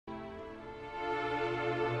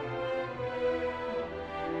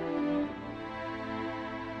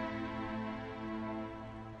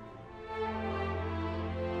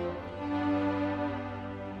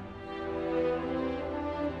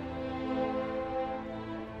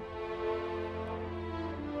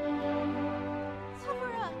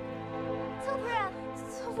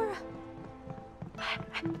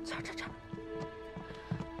这，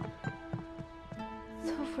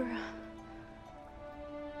侧夫人，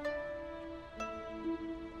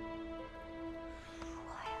说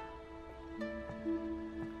呀，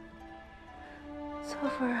侧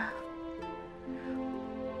夫人，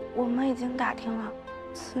我们已经打听了，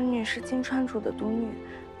此女是金川主的独女，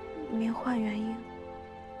名唤元英。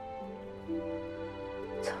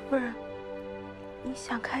侧夫人，你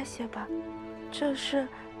想开些吧，这是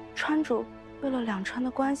川主为了两川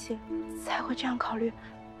的关系才会这样考虑。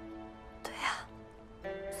对呀，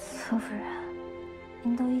侧夫人，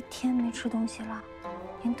您都1天没吃东西了，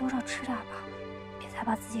您多少吃点吧，别再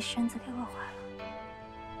把自己身子给饿坏了。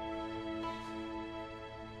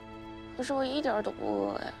可是我一点都不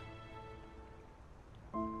饿呀，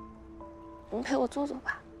你陪我坐坐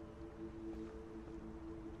吧。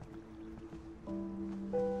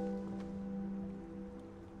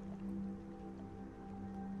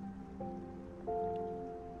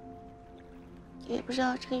也不知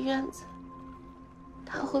道这个院子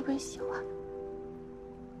他会不会喜欢。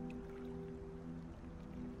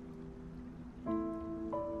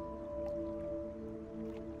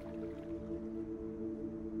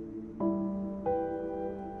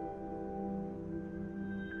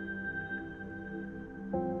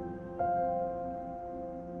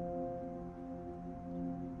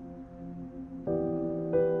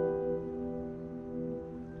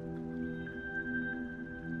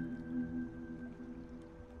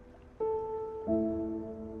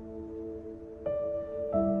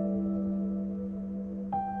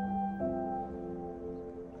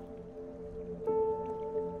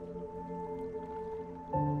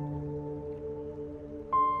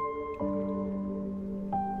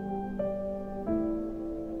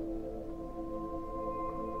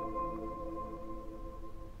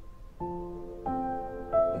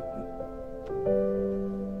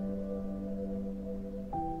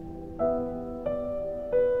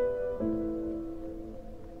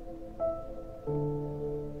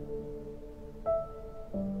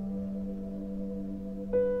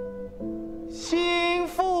新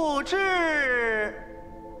复制。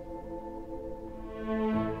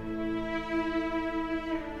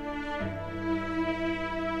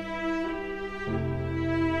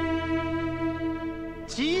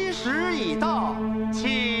吉时已到，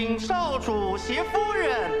请少主携夫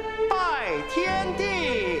人拜天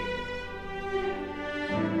地。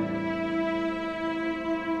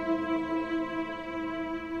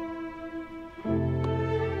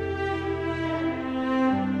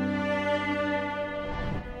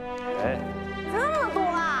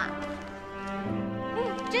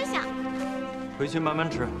回去慢慢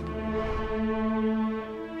吃。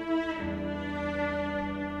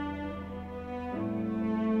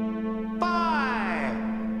拜，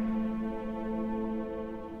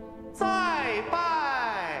再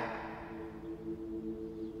拜，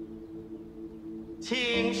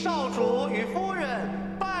请少主与夫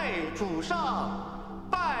人拜主上，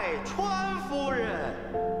拜川夫人，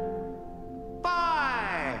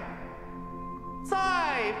拜，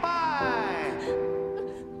再拜。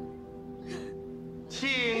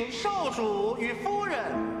请少主与夫人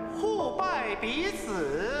互拜彼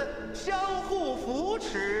此，相互扶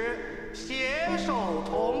持，携手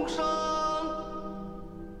同生。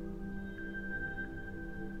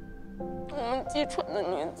我们济川的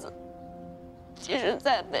女子，即使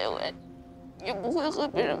再卑微，也不会和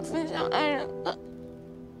别人分享爱人的。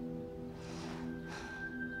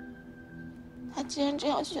他既然这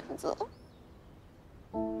样选择，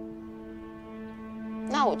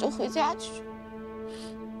那我就回家去。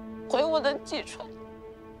回我的济川，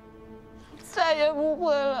再也不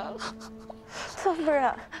回来了。侧夫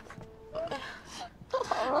人，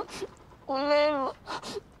好了，我累了，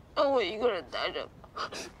让我一个人待着吧。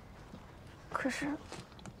可是，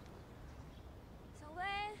小薇，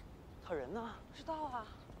他人呢？不知道啊，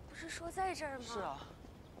不是说在这儿吗？是啊。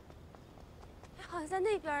哎，好像在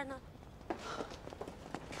那边呢。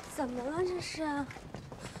怎么了这是？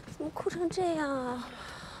怎么哭成这样啊？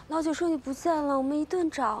老九说你不在了，我们一顿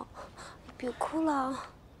找。你别哭了。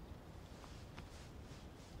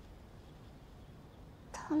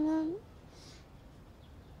他们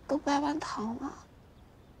都拜完堂了。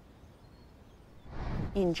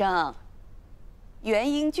尹正，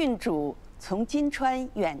元英郡主从金川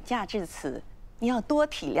远嫁至此，你要多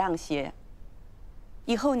体谅些。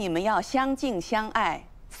以后你们要相敬相爱，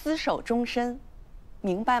厮守终身，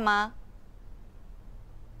明白吗？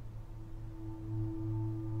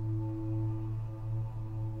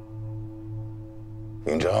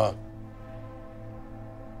尹正，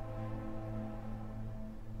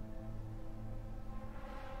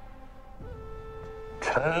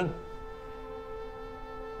臣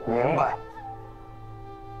明白。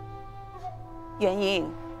元英，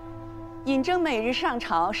尹正每日上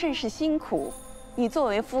朝甚是辛苦，你作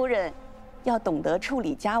为夫人，要懂得处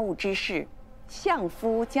理家务之事，相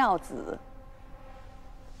夫教子。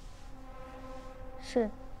是。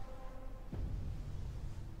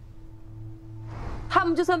他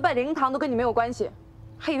们就算拜灵堂都跟你没有关系，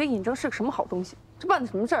还以为尹正是个什么好东西，这办的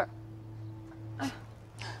什么事儿？哎，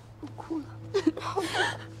我哭了。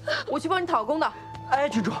我去帮你讨公道。哎，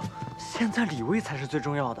郡主，现在礼位才是最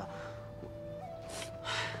重要的。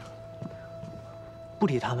不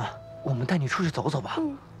理他们，我们带你出去走走吧。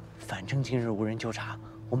反正今日无人纠察，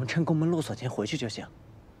我们趁宫门落锁前回去就行。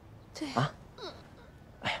对啊。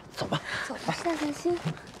哎呀，走吧。走吧，散散心。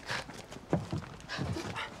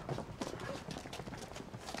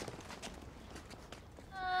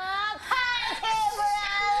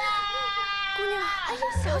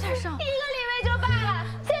小点声！1个礼拜就罢了，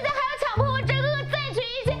现在还要强迫我真哥哥再娶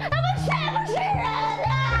一妻，他们是不是人啊？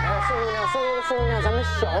哎，孙姑娘，咱们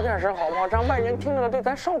小点声好不好？让外人听着了对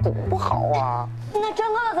咱少主不好啊。那真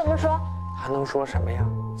哥哥怎么说？还能说什么呀？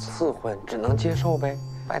赐婚只能接受呗，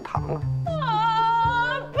拜堂了。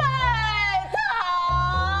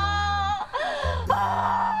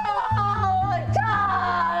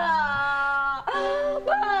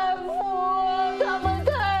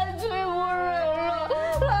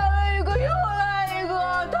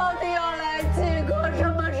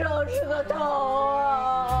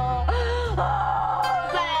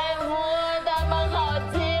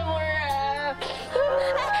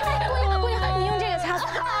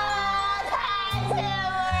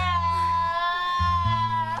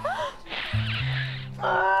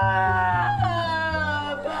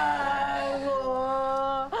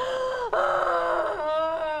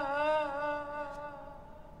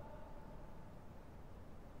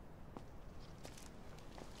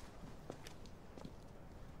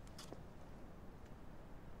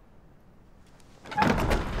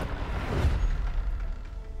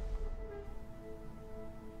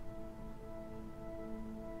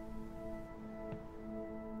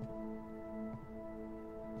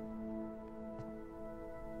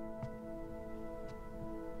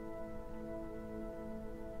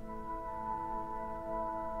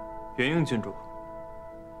元英郡主，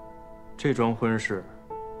这桩婚事，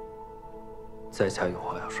在下有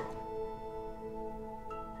话要说。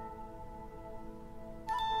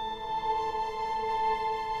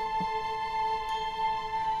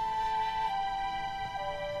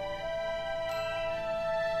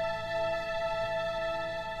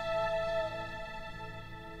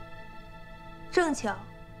正巧，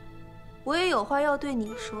我也有话要对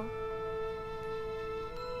你说，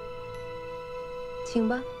请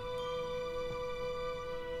吧。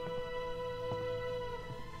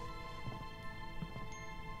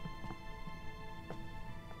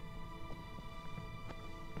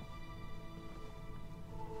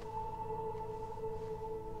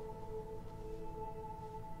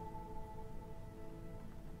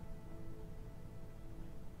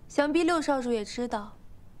想必六少主也知道，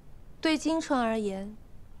对金川而言，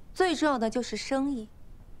最重要的就是生意。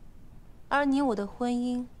而你我的婚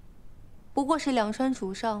姻，不过是两川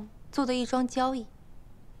主上做的一桩交易。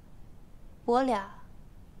我俩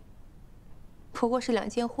不过是2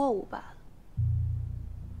件货物罢了。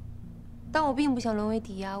但我并不想沦为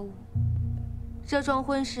抵押物，这桩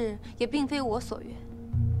婚事也并非我所愿。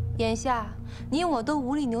眼下你我都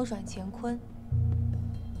无力扭转乾坤，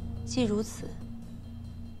既如此，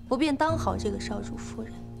我便当好这个少主夫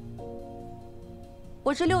人。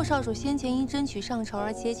我知六少主先前因争取上朝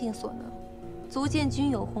而竭尽所能，足见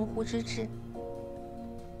君有鸿鹄之志。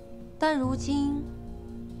但如今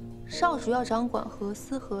少主要掌管何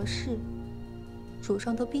司何事，主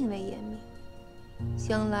上都并未言明，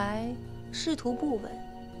想来仕途不稳。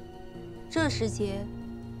这时节，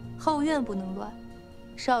后院不能乱，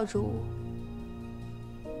少主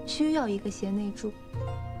需要一个贤内助。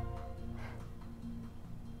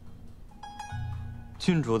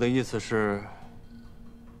郡主的意思是，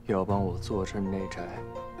要帮我坐镇内宅。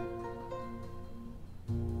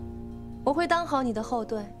我会当好你的后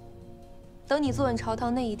盾，等你坐稳朝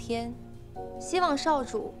堂那一天，希望少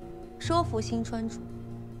主说服新川主，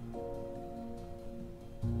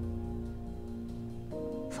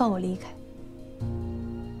放我离开。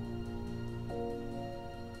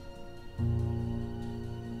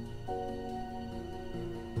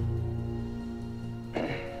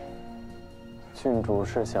郡主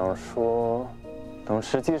是想说，等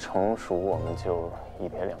时机成熟，我们就一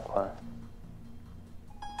别两宽。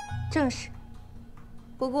正是。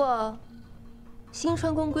不过，新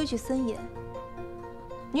川宫规矩森严，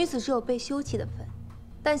女子只有被休弃的份。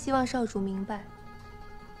但希望少主明白，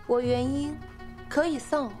我原因可以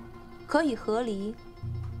丧偶，可以和离，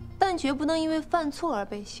但绝不能因为犯错而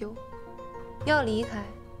被休。要离开，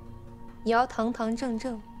也要堂堂正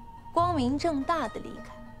正、光明正大的离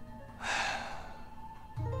开。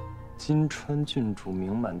金川郡主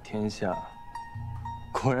名满天下，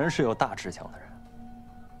果然是有大志向的人。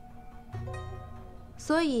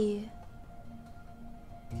所以，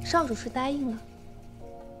少主是答应了。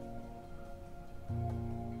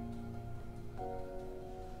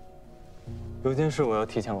有件事我要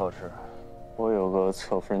提前告知，我有个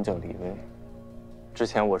侧夫人叫李薇，之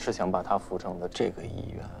前我是想把她扶正的，这个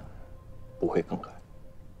意愿不会更改。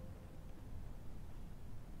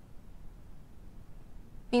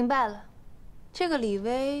明白了，这个李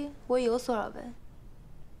薇我有所耳闻，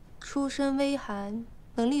出身微寒，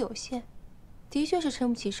能力有限，的确是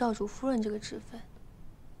撑不起少主夫人这个职分。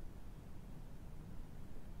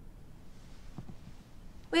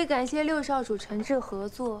为感谢六少主诚挚合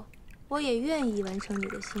作，我也愿意完成你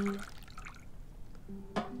的心愿。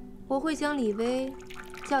我会将李薇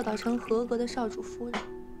教导成合格的少主夫人。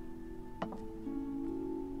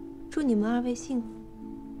祝你们二位幸福。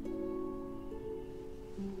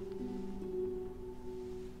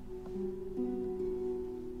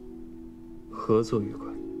合作愉快。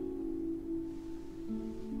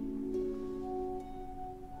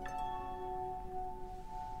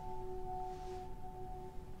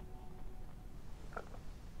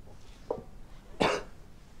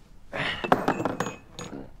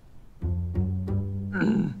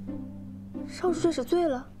少主这是醉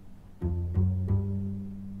了，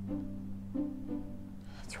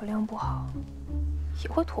酒量不好，也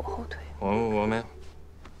会拖后腿。我没有。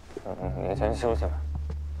你先休息吧。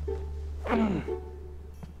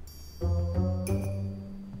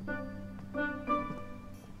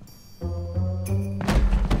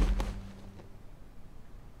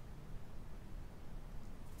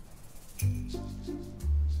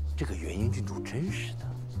这个元英郡主真是的，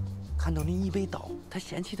看到那一杯倒，她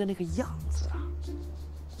嫌弃的那个样子啊，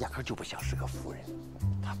压根就不像是个夫人。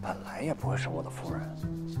她本来也不会是我的夫人。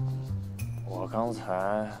我刚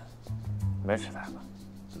才没吃太吧？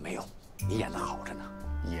没有，你演得好着呢。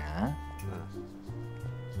演？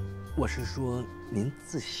我是说，您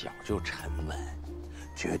自小就沉稳，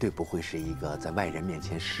绝对不会是一个在外人面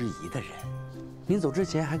前失仪的人。临走之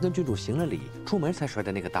前还跟郡主行了礼，出门才摔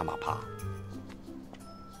的那个大马趴。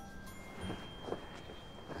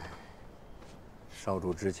少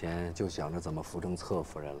主之前就想着怎么扶正侧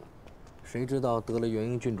夫人了，谁知道得了元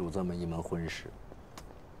英郡主这么一门婚事，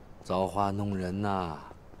造化弄人呐，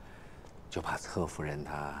就怕侧夫人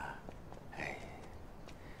她，哎，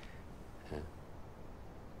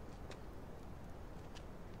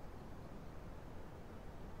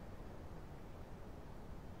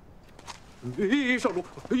少主，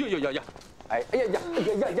哎呀呀呀呀！哎呀呀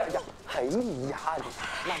呀呀呀呀！哎呀，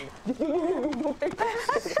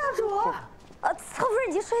少主，侧夫人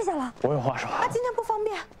已经睡下了。我有话说。今天不方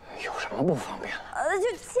便。有什么不方便的？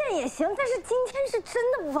就见也行，但是今天是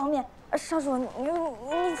真的不方便。少主，你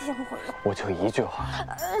请回吧。我就一句话。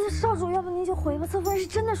少主，要不您就回吧。侧夫人是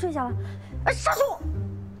真的睡下了。少主，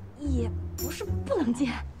也不是不能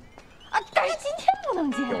见，但是今天不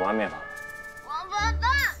能见。有完没完？王八蛋！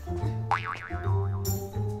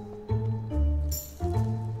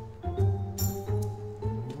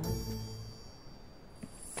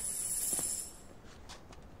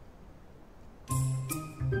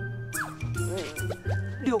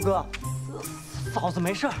六哥，嫂子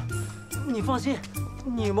没事儿，你放心。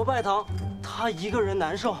你们拜堂，她一个人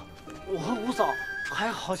难受，我和五嫂还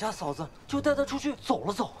有郝家嫂子就带她出去走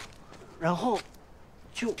了走，然后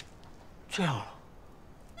就这样了。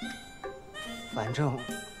反正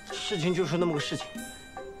事情就是那么个事情，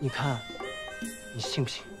你看，你信不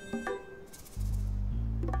信？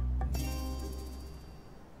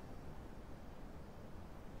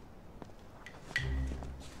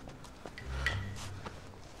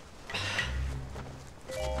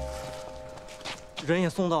人也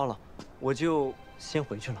送到了，我就先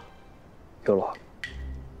回去了。有了。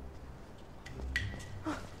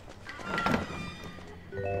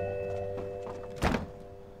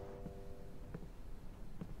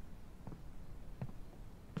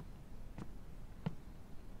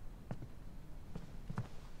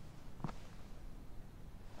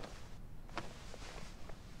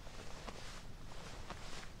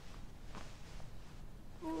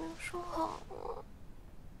你们说好了。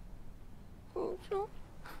你就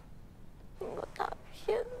那个大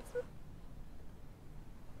骗子，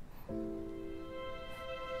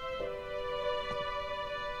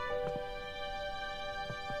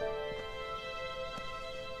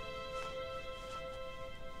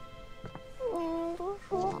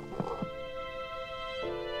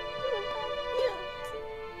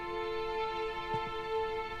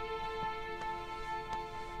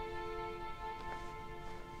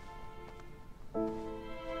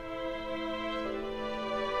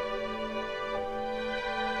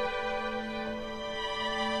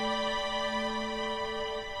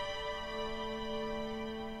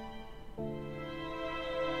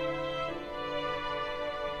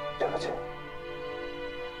去。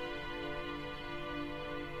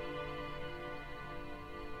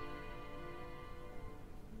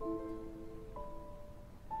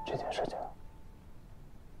这件事情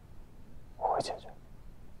我会解决。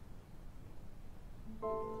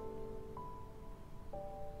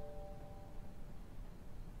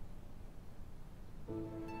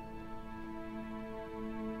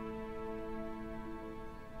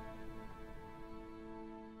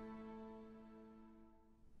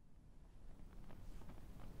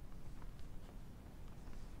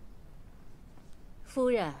夫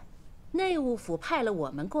人，内务府派了我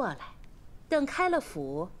们过来，等开了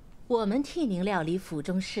府，我们替您料理府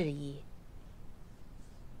中事宜。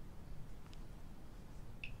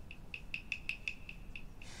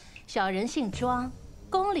小人姓庄，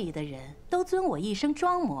宫里的人都尊我一声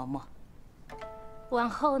庄嬷嬷。往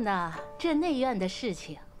后呢，这内院的事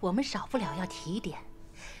情，我们少不了要提点，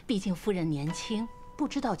毕竟夫人年轻，不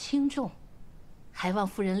知道轻重，还望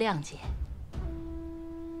夫人谅解。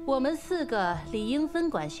我们4个理应分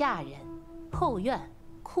管下人、后院、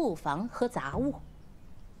库房和杂物。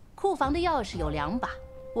库房的钥匙有2把，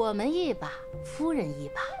我们1把，夫人1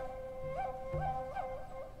把。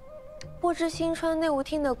不知新川内务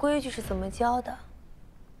厅的规矩是怎么教的，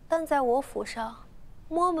但在我府上，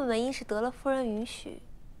嬷嬷们应是得了夫人允许，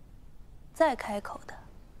再开口的。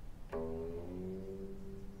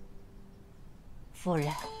夫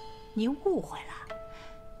人，您误会了。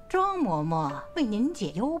庄嬷嬷为您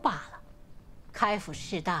解忧罢了，开府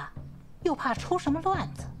事大，又怕出什么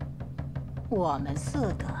乱子。我们4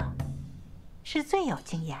个是最有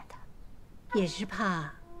经验的，也是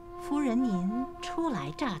怕夫人您初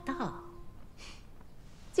来乍到。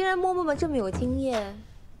既然嬷嬷们这么有经验，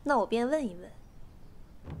那我便问一问。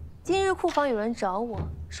今日库房有人找我，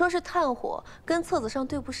说是炭火跟册子上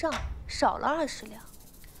对不上，少了20两。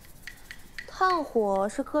炭火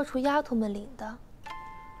是各处丫头们领的。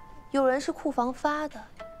有人是库房发的，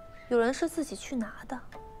有人是自己去拿的。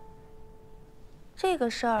这个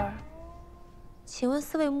事儿，请问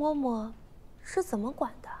4位嬷嬷是怎么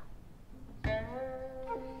管的？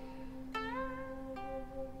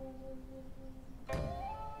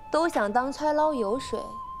都想当差捞油水，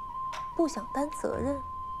不想担责任。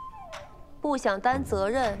不想担责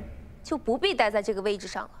任，就不必待在这个位置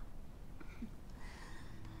上了。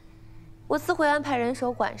我自会安排人手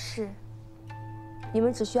管事。你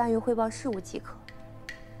们只需按月汇报事务即可，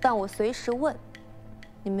但我随时问，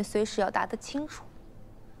你们随时要答得清楚。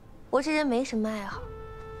我这人没什么爱好，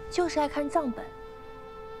就是爱看账本。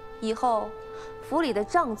以后府里的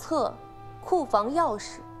账册、库房钥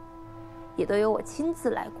匙，也都由我亲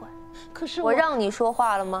自来管。可是我让你说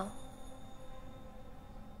话了吗？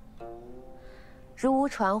如无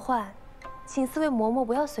传唤，请4位嬷嬷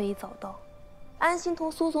不要随意走动，安心同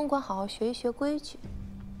苏总管好好学一学规矩，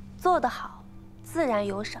做得好。自然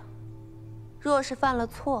有赏。若是犯了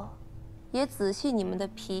错，也仔细你们的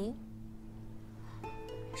皮。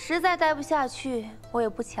实在待不下去，我也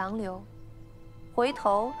不强留，回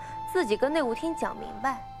头自己跟内务厅讲明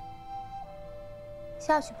白。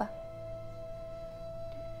下去吧。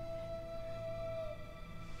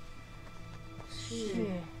是。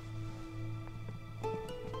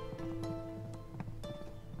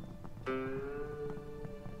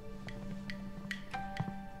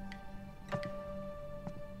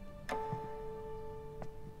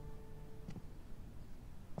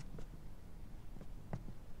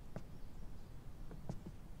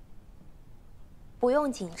不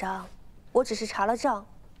用紧张，我只是查了账，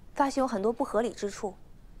发现有很多不合理之处，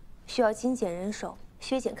需要精简人手，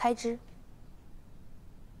削减开支。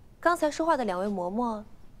刚才说话的2位嬷嬷，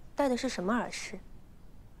戴的是什么耳饰？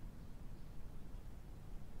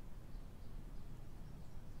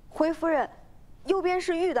回夫人，右边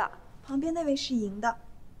是玉的，旁边那位是银的。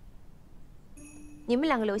你们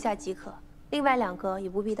2个留下即可，另外2个也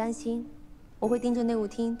不必担心，我会盯着内务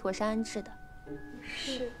厅妥善安置的。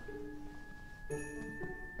是。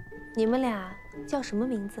你们俩叫什么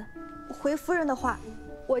名字？回夫人的话，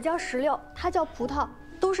我叫石榴，她叫葡萄，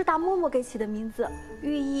都是大嬷嬷给起的名字，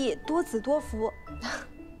寓意多子多福。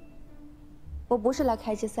我不是来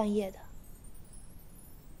开枝散叶的。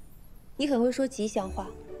你很会说吉祥话，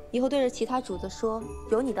以后对着其他主子说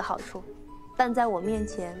有你的好处，但在我面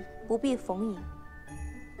前不必逢迎。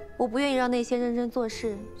我不愿意让那些认真做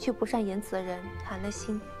事却不善言辞的人寒了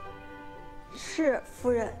心。是夫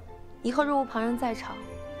人。以后若无旁人在场，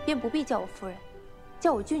便不必叫我夫人，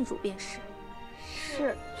叫我郡主便是。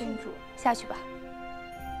是郡主。下去吧。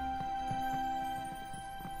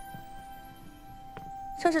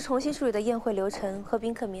这是重新梳理的宴会流程和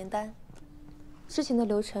宾客名单。之前的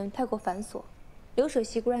流程太过繁琐，流水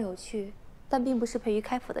席固然有趣，但并不是陪于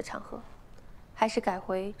开府的场合，还是改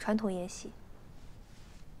回传统宴席。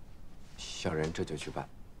小人这就去办。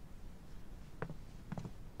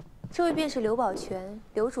这位便是刘宝全，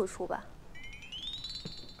刘主厨吧？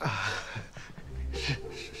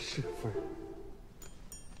是夫人。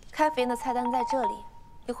开府宴的菜单在这里，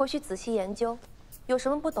你回去仔细研究，有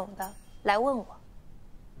什么不懂的来问我。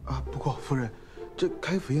啊，不过夫人，这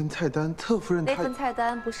开府宴菜单，特夫人那份菜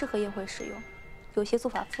单不适合宴会使用，有些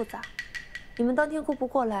做法复杂，你们当天顾不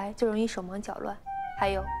过来，就容易手忙脚乱。还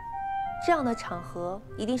有，这样的场合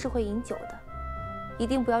一定是会饮酒的，一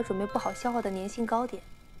定不要准备不好消化的粘性糕点，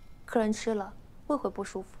客人吃了胃会不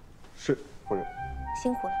舒服。是夫人。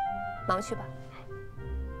辛苦了，忙去吧。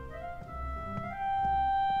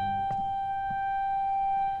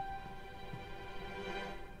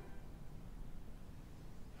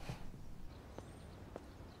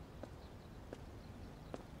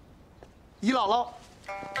姨姥姥，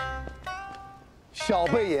小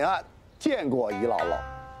辈引案，见过姨姥姥。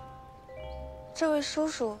这位叔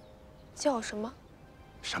叔叫什么？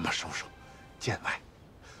什么叔叔？见外。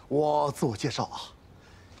我自我介绍啊，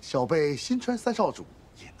小辈新川三少主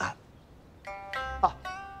引案。啊，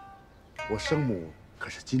我生母可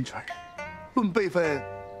是金川人，论辈分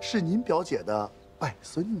是您表姐的外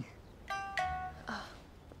孙女。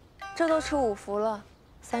这都出五福了，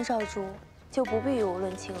三少主就不必与我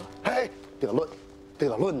论亲了。哎，得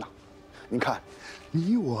论呐！您看，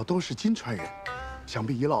你我都是金川人，想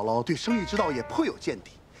必姨姥姥对生意之道也颇有见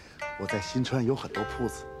地。我在新川有很多铺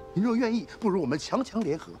子，您若愿意，不如我们强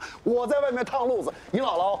联合。我在外面烫路子，姨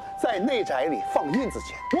姥姥在内宅里放印子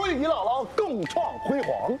钱，我与姨姥姥共创辉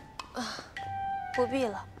煌。不必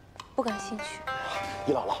了，不感兴趣。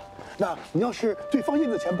姨姥姥，那你要是对放印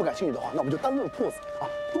子钱不感兴趣的话，那我们就单论铺子啊，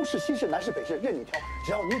东市、西市、南市、北市任你挑，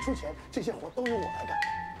只要您出钱，这些活都由我来干，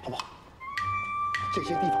好不好？这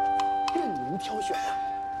些地方任您挑选呀，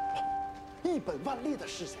一本万利的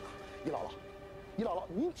事情啊！姨姥姥，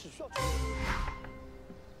您只需要。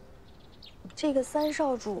这个三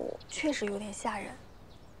少主确实有点吓人。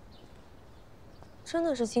真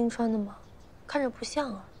的是金川的吗？看着不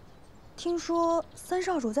像啊。听说三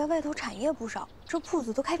少主在外头产业不少，这铺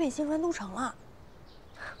子都开遍新川都城了。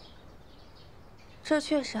这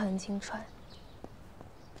确实很金川。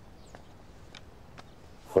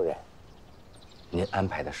夫人，您安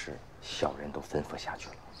排的事，小人都吩咐下去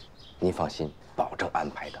了。您放心，保证安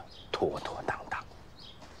排的妥妥当当。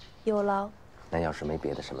有劳。那要是没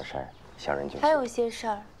别的什么事儿，小人就还有些事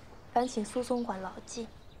儿，烦请苏总管牢记。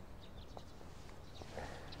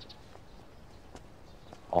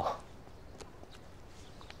哦，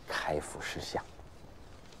开府事项，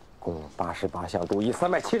共88项注意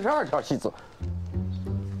372条细则。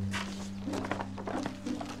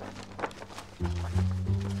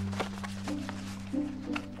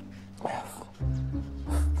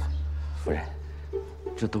夫人，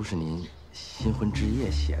这都是您新婚之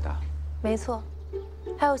夜写的？没错，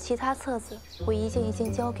还有其他册子，我一件一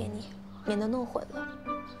件交给你，免得弄混了。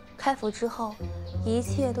开府之后，一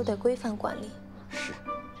切都得规范管理。是。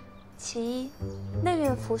其一，内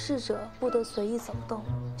院服侍者不得随意走动，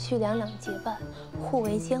需两两结伴，互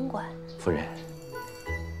为监管。夫人，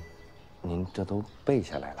您这都背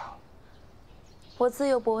下来了？我自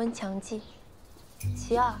有博闻强记。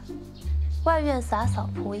其二，外院洒扫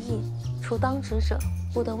仆役，除当值者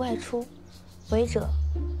不得外出，违者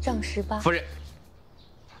杖18。夫人，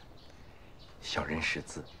小人识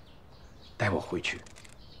字，待我回去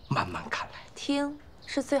慢慢看来。听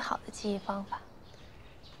是最好的记忆方法。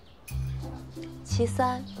其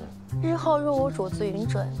三，日后若我主子允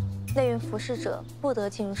准，内院服侍者不得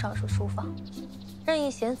进入少主书房，任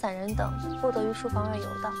意闲散人等不得于书房外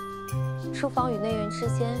游荡。书房与内院之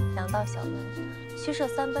间2道小门，须设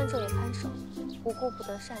3班昼夜看守，无故不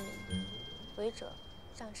得擅离，违者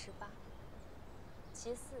杖18。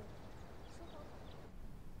其四，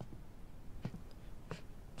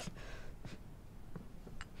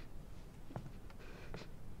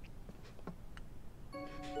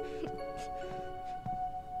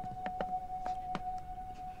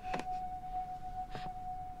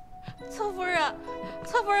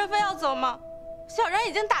侧夫人非要走吗？小人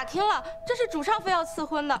已经打听了，这是主上非要赐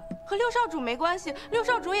婚的，和六少主没关系，六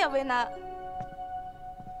少主也为难。玉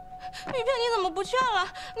萍，你怎么不劝了？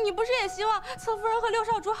你不是也希望侧夫人和六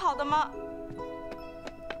少主好的吗？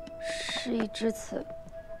事已至此，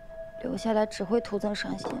留下来只会徒增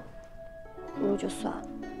伤心，不如就算了。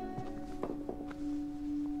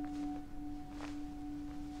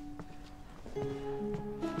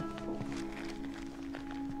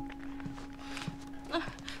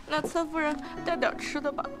那侧夫人带点吃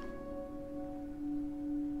的吧。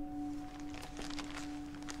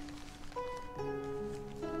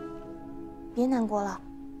别难过了，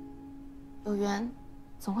有缘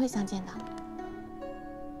总会相见的。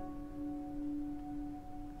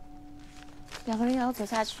两个人要走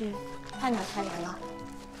下去，太难太难了，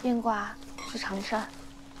变卦是常事儿。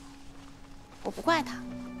我不怪他，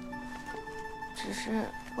只是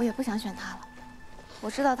我也不想选他了。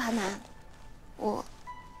我知道他难，我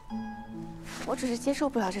只是接受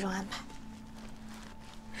不了这种安排。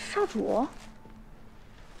少主，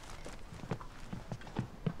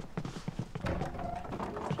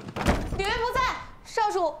李薇不在，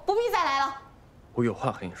少主不必再来了。我有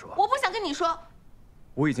话和你说。我不想跟你说。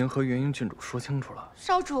我已经和元英郡主说清楚了。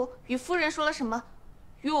少主与夫人说了什么，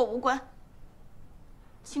与我无关，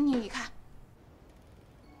请你离开。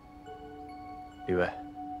李薇，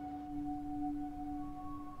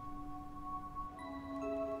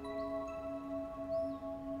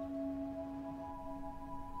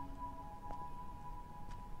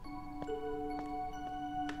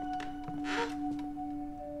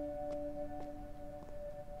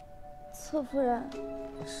侧夫人，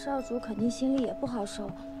少主肯定心里也不好受，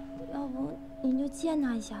要不您就见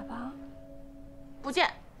他一下吧。不见，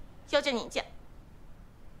要见你见。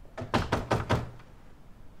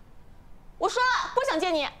我说了，不想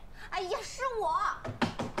见你。哎呀，是我。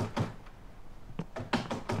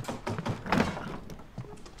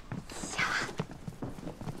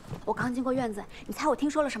我刚经过院子，你猜我听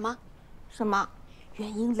说了什么？什么？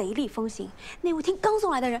元英雷厉风行，内务厅刚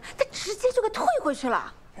送来的人，他直接就给退回去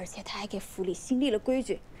了。而且他还给府里新立了规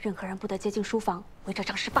矩，任何人不得接近书房，违者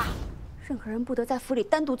杖18；任何人不得在府里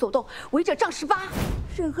单独走动，违者杖18；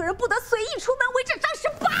任何人不得随意出门，违者杖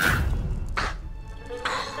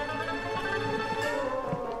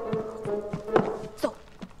18。走，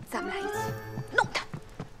咱们俩一起弄他。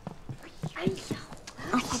哎呀，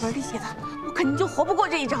按话本里写的，我肯定就活不过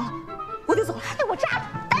这一招了。我得走了，我扎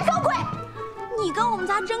了，胆小鬼！你跟我们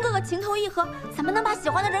家真哥哥情投意合，怎么能把喜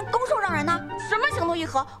欢的人拱手让人呢？什么情投意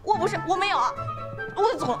合？我没有啊！我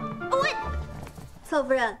得走了。侧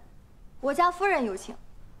夫人，我家夫人有请，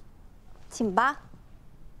请吧。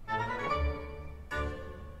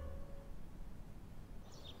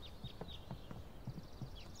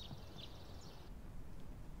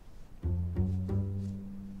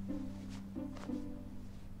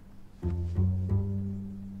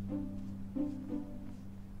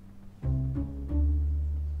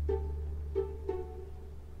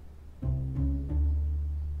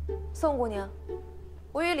宋姑娘，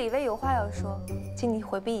我与李薇有话要说，请你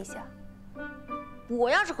回避一下。我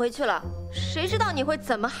要是回去了，谁知道你会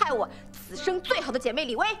怎么害我此生最好的姐妹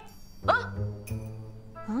李薇？啊？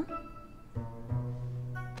嗯？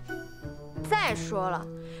再说了，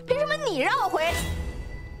凭什么你让我回？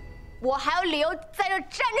我还有理由在这站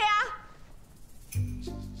着呀！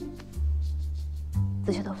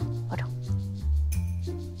自学豆腐，我整。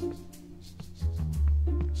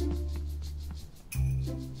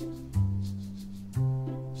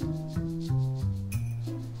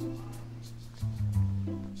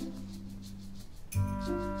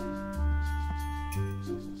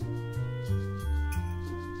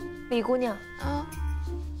李姑娘，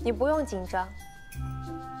你不用紧张。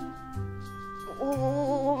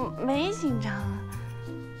我没紧张啊。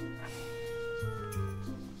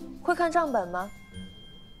会看账本吗？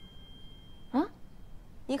啊？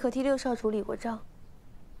你可替六少主理过账？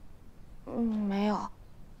没有。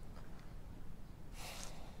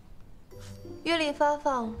月例发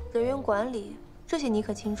放、人员管理这些你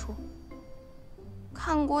可清楚？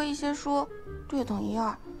看过一些书，略懂一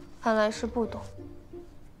二。看来是不懂。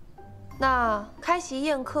那开席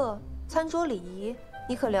宴客、餐桌礼仪，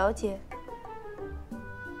你可了解？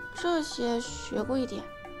这些学过一点，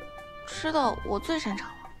吃的我最擅长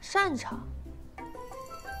了。擅长？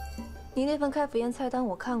你那份开府宴菜单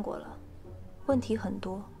我看过了，问题很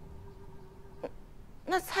多。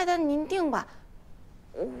那菜单您定吧，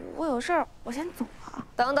我有事儿，我先走了。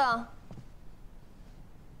等等。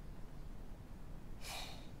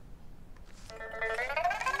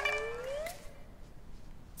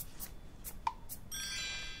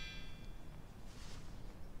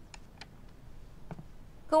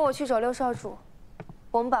跟我去找六少主，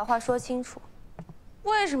我们把话说清楚。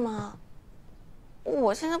为什么？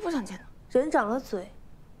我现在不想见他。人长了嘴，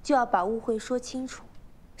就要把误会说清楚；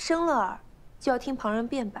生了耳，就要听旁人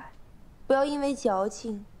辩白，不要因为矫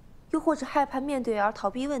情，又或者害怕面对而逃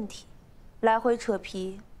避问题，来回扯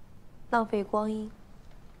皮，浪费光阴。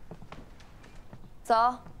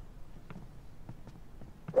走。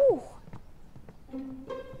误会。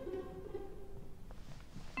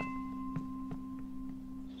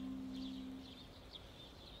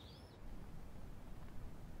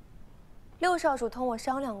六少主同我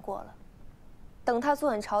商量过了，等他坐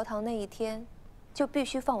稳朝堂那一天，就必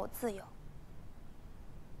须放我自由。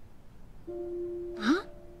啊？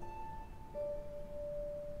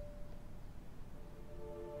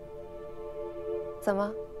怎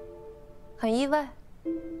么？很意外？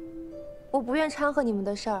我不愿掺和你们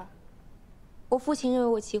的事儿。我父亲认为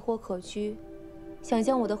我奇货可居，想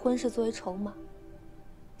将我的婚事作为筹码，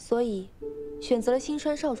所以选择了新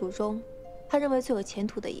川少主中他认为最有前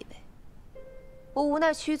途的一位。我无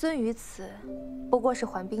奈屈尊于此，不过是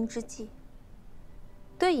缓兵之计。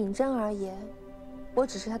对尹真而言，我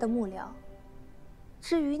只是他的幕僚。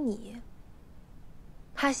至于你，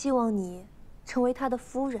他希望你成为他的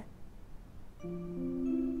夫人。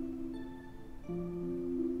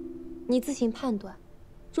你自行判断，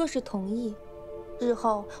若是同意，日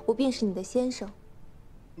后我便是你的先生，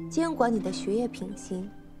监管你的学业品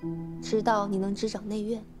行，直到你能执掌内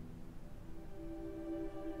院。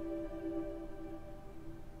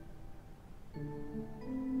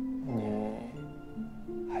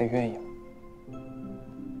你还愿意吗？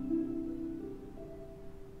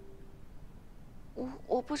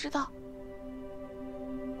我不知道，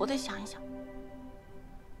我得想一想。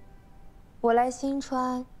我来新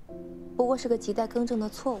川，不过是个亟待更正的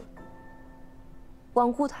错误。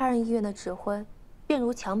罔顾他人意愿的指婚，便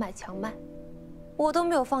如强买强卖。我都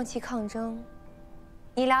没有放弃抗争，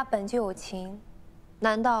你俩本就有情，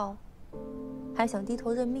难道还想低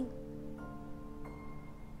头认命？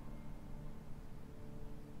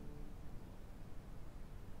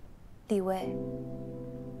李薇，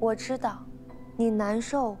我知道你难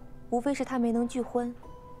受，无非是他没能拒婚，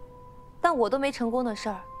但我都没成功的事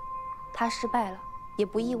儿，他失败了也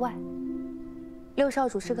不意外。六少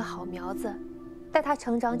主是个好苗子，待他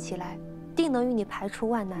成长起来，定能与你排除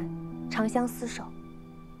万难，长相厮守。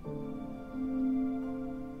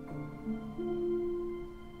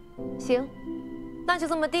行，那就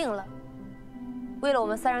这么定了。为了我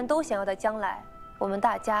们三人都想要的将来，我们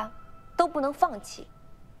大家都不能放弃。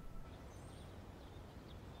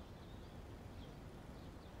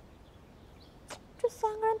这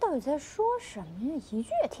三个人到底在说什么呀？一句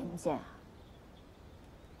也听不见啊！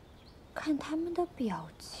看他们的表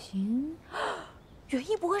情，原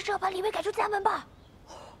意不会是要把李薇赶出家门吧？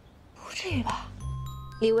不至于吧？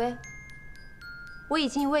李薇，我已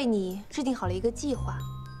经为你制定好了一个计划，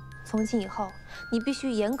从今以后，你必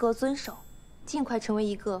须严格遵守，尽快成为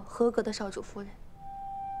一个合格的少主夫人。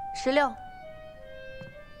16。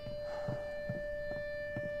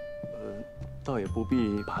倒也不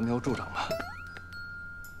必拔苗助长吧。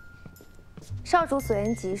少主所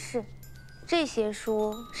言极是，这些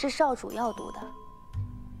书是少主要读的，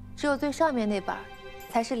只有最上面那本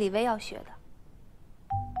才是李薇要学的。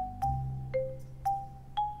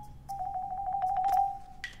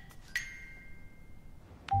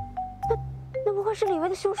那不会是李薇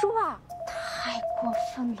的休书吧？太过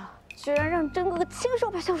分了，居然让真哥哥亲手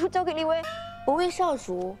把休书交给李薇！我为少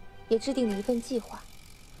主也制定了一份计划。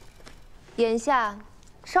眼下，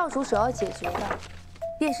少主首要解决的，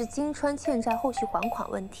便是金川欠债后续还款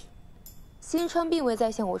问题。新川并未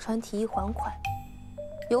再向我川提议还款，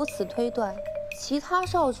由此推断，其他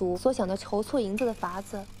少主所想的筹措银子的法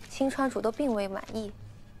子，新川主都并未满意。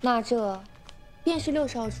那这，便是六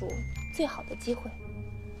少主最好的机会。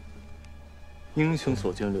英雄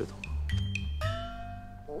所见略懂。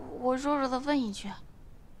我弱弱的问一句，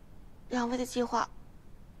两位的计划，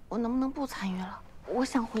我能不能不参与了？我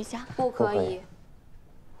想回家。不可以。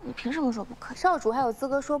你凭什么说不可以？少主还有资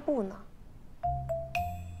格说不呢。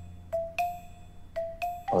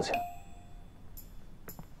抱歉。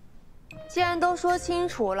既然都说清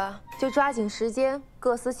楚了，就抓紧时间，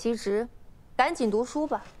各司其职，赶紧读书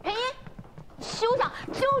吧。原因，休想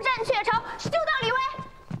鸠占鹊巢，休到李薇！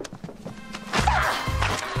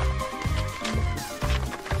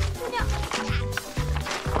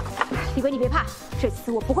李薇，你别怕，这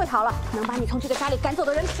次我不会逃了。能把你从这个家里赶走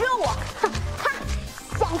的人只有我。哼，哈，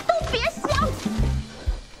想都别想！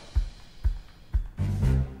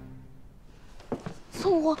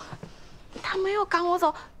宋武，他没有赶我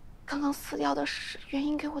走，刚刚撕掉的是原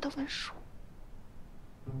因给我的文书。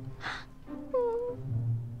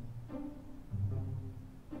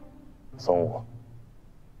宋武，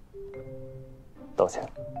道歉。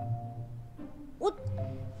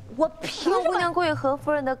我凭什么？姑娘贵和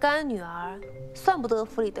夫人的干女儿，算不得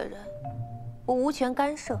府里的人，我无权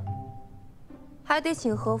干涉，还得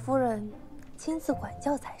请何夫人亲自管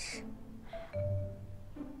教才是。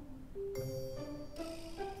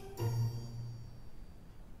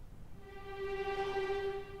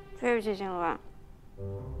对不起，青鸾。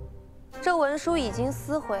这文书已经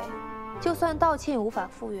撕毁，就算道歉也无法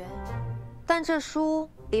复原。但这书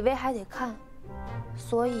李薇还得看，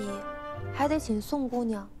所以还得请宋姑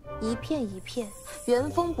娘一片一片原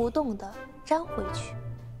封不动地粘回去。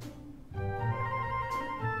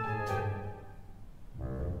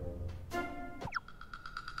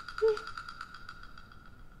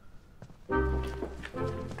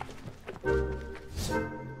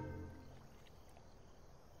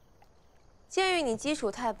鉴于你基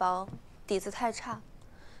础太薄，底子太差，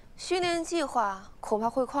训练计划恐怕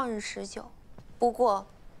会旷日持久。不过，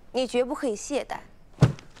你绝不可以懈怠。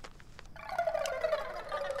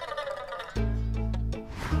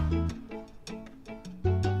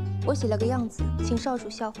我写了个样子，请少主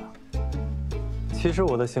效仿。其实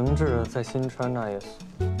我的行至在新川那也俗，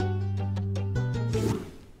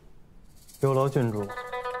有劳郡主。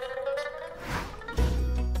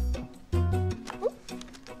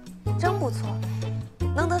真不错，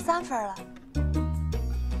能得3分了。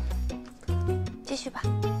继续吧。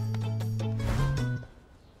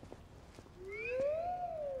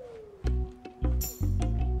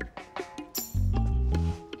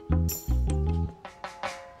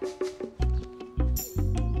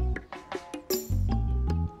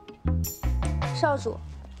少主，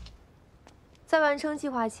在完成计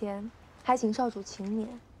划前，还请少主勤勉，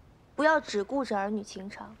不要只顾着儿女情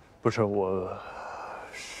长。不是，我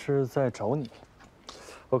是在找你。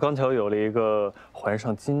我刚巧有了一个还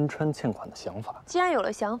上金川欠款的想法。既然有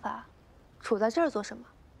了想法，杵在这儿做什么？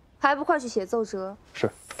还不快去写奏折？是。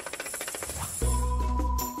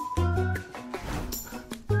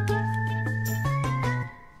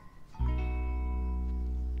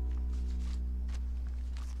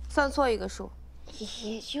算错一个数。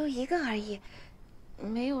也就一个而已，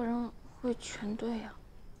没有人会全对呀。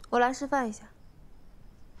我来示范一下。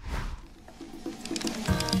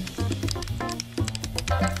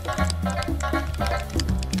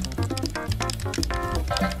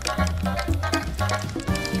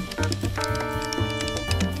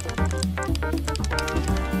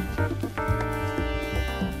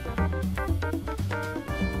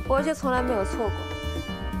我就从来没有错过。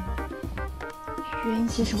袁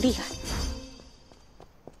先生厉害。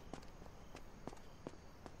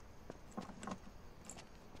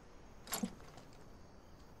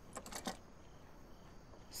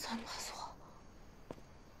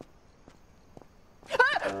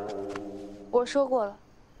我说过了，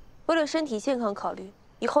为了身体健康考虑，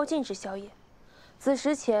以后禁止宵夜，子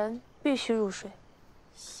时前必须入睡。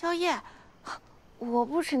宵夜，我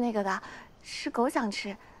不吃那个的，是狗想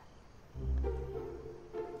吃，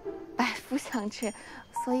百夫想吃，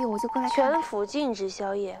所以我就过来看看。全府禁止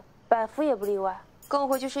宵夜，百夫也不例外。跟我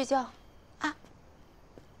回去睡觉。啊。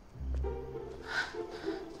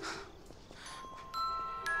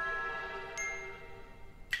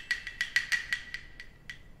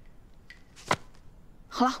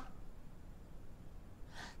好了，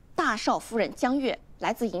大少夫人江月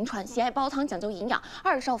来自银川，喜爱煲汤，讲究营养；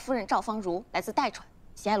二少夫人赵芳如来自代川，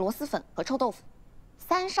喜爱螺蛳粉和臭豆腐；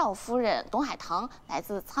三少夫人董海棠来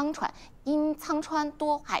自苍川，因苍川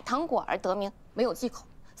多海棠果而得名，没有忌口；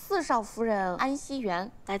四少夫人安熙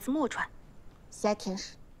园来自墨川，喜爱甜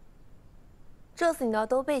食。这次你要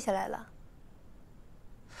都背下来了。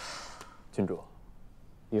郡主，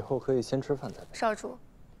以后可以先吃饭再背。少主，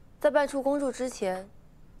在拜出公主之前，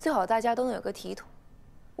最好大家都能有个体统。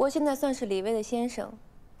我现在算是李卫的先生，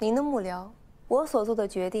您的幕僚，我所做的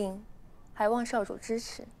决定，还望少主支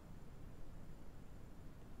持。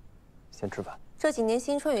先吃饭。这几年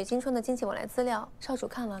新川与金川的经济往来资料，少主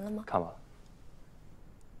看完了吗？看完了。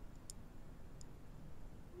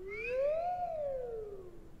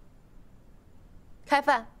开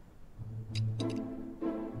饭。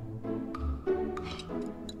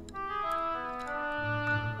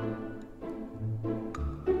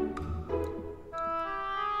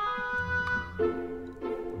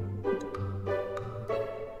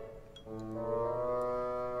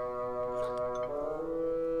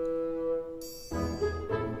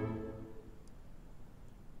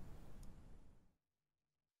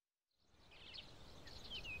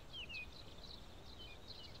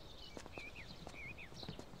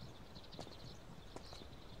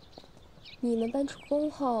你们搬出宫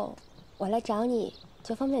后，我来找你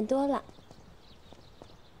就方便多了。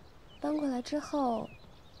搬过来之后，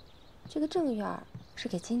这个正院是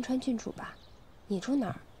给金川郡主吧？你住哪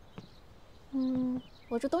儿？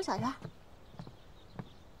我住东小院。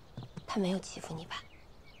他没有欺负你吧？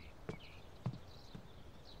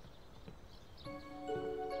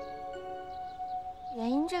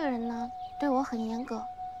元英这个人呢，对我很严格，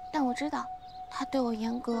但我知道，他对我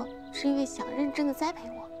严格是因为想认真的栽培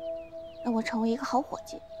我。让我成为一个好伙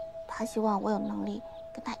计，他希望我有能力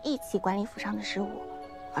跟他一起管理府上的事务，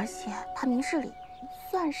而且他明事理，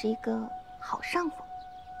算是一个好上夫。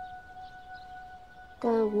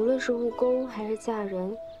但无论是务工还是嫁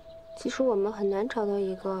人，其实我们很难找到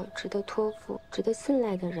一个值得托付、值得信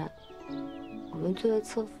赖的人。我们作为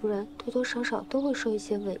侧夫人，多多少少都会受一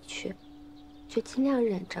些委屈，就尽量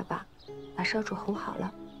忍着吧，把少主哄好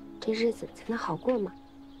了，这日子才能好过嘛。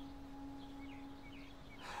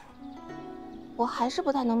我还是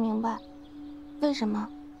不太能明白，为什么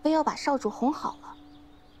非要把少主哄好了？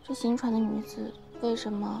这行船的女子为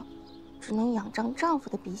什么只能仰仗丈夫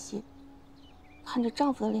的鼻息，看着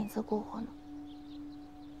丈夫的脸色过活呢？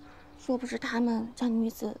若不是他们将女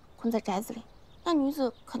子困在宅子里，那女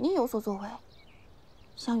子肯定有所作为。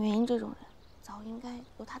像元英这种人，早应该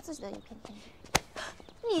有她自己的一片天地。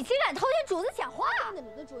你竟敢偷听主子讲话！你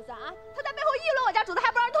们的主子啊，他在背后议论我家主子，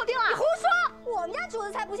还不让人偷听了？你胡说！我们家主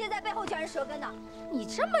子才不屑在背后嚼人舌根呢。你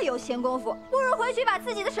这么有闲工夫，不如回去把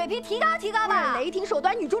自己的水平提高提高吧。雷霆手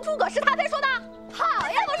段，女中出葛，是他非说的。好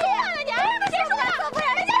呀，不是你，谁说的？侧夫人，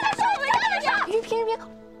人家在说我们家的事。玉萍，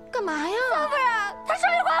干嘛呀？侧夫人，他说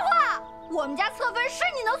你坏话。我们家侧夫人是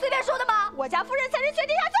你能随便说的吗？我家夫人才是全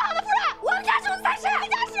天下最好的夫人，我们家主子才是。我们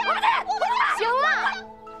家是，我们家行了。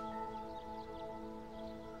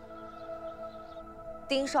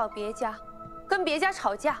丁少别家，跟别家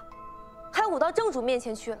吵架，还舞到正主面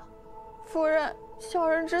前去了。夫人，小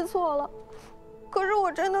人知错了。可是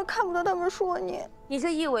我真的看不得他们说你。你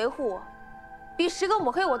这一维护我，比10个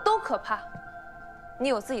抹黑我都可怕。你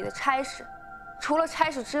有自己的差事，除了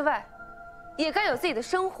差事之外，也该有自己的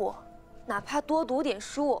生活。哪怕多读点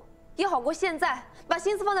书，也好过现在把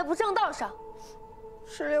心思放在不正道上。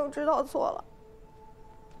16知道错了。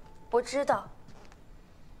我知道，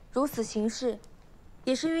如此行事，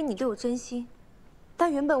也是因为你对我真心。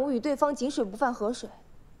但原本我与对方井水不犯河水，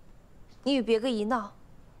你与别个一闹，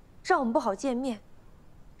让我们不好见面，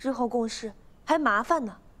日后共事还麻烦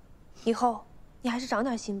呢。以后你还是长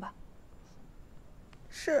点心吧。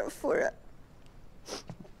是夫人。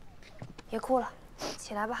别哭了，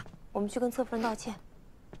起来吧，我们去跟侧夫人道歉。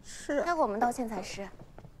是，该我们道歉才是。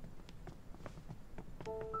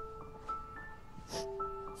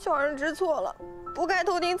小人知错了，不该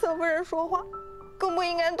偷听侧夫人说话，更不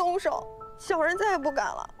应该动手。小人再也不敢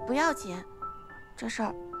了。不要紧，这事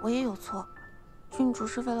儿我也有错。郡主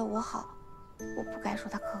是为了我好，我不该说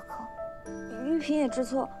她苛刻。玉萍也知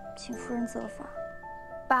错，请夫人责罚。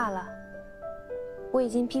罢了，我已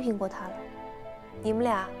经批评过她了，你们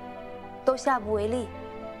俩都下不为例。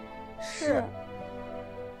是。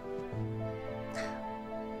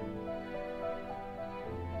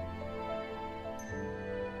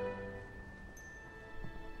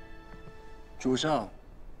主上，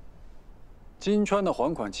金川的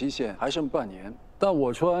还款期限还剩半年，但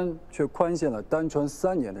我川却宽限了单川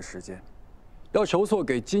3年的时间，要筹措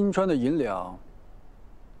给金川的银两，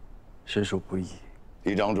实属不易。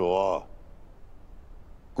李长主，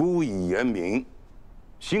孤以严明，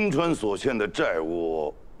新川所欠的债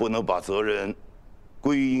务不能把责任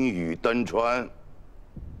归因于单川。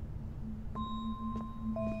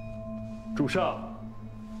主上。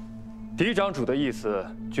嫡长主的意思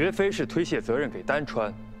绝非是推卸责任给丹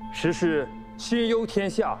川，实是心忧天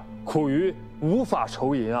下，苦于无法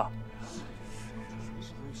筹银啊。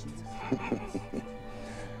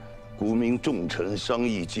孤民重臣商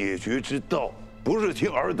议解决之道，不是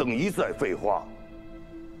听尔等一再废话。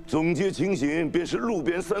总结情形，便是路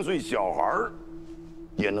边3岁小孩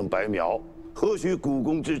也能白描，何须古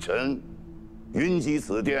公之臣云集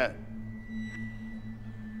此殿？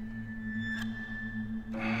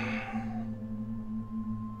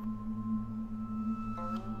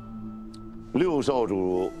六少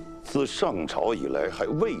主自上朝以来还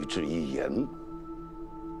未置一言，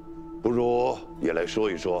不如也来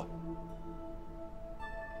说一说。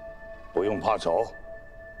不用怕吵，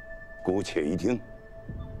姑且一听。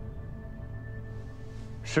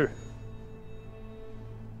是。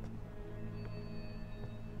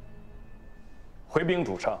回禀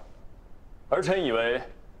主上，儿臣以为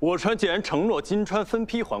我川既然承诺金川分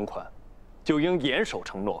批还款，就应严守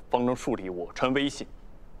承诺，方能树立我川威信。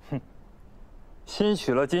哼，新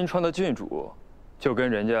娶了金川的郡主，就跟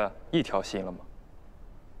人家一条心了吗？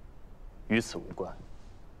与此无关。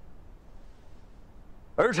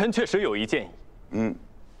儿臣确实有一建议。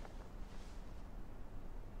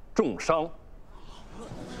重伤。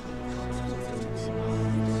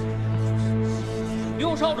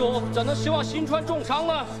六少主怎能希望新川重伤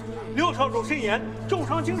呢？六少主慎言，重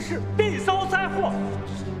伤经世，必遭灾祸。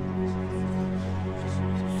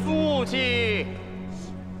肃静。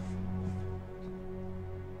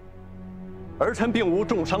儿臣并无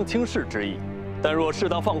重伤轻视之意，但若适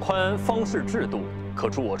当放宽方式制度，可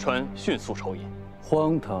助我川迅速筹银。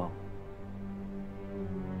荒唐！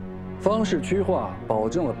方式区划保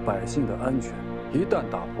证了百姓的安全，一旦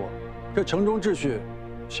打破，这城中秩序，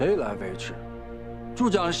谁来维持？助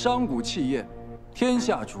长商贾气焰，天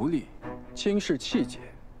下逐利，轻视气节，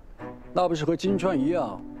那不是和金川一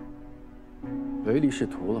样，唯利是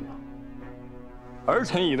图了吗？儿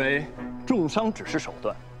臣以为，重伤只是手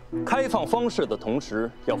段，开放方式的同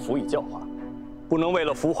时要辅以教化，不能为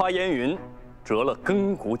了浮华烟云，折了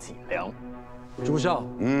根骨脊梁。主上，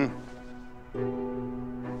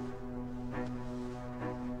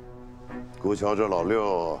顾桥这老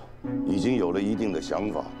六已经有了一定的想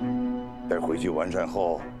法，待回去完善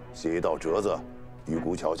后，写一道折子，与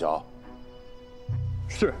顾桥交。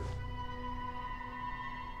是。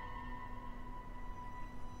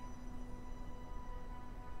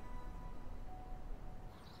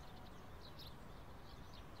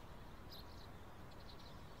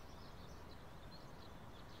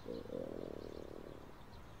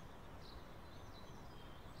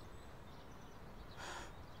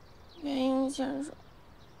元英先生，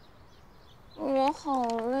我好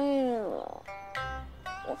累了，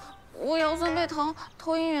我腰酸背疼，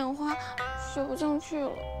头晕眼花，学不进去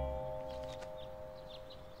了。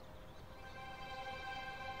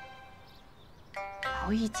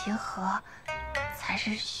劳逸结合，才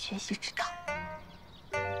是学习之道。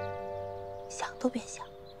想都别想。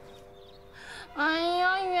哎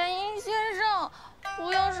呀，元英先生，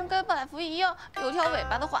我要是跟百福一样有条尾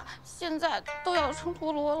巴的话，现在都要成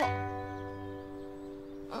陀螺了。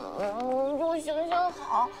我想想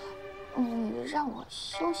好，你让我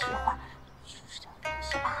休息一会儿，吃点东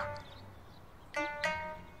西吧。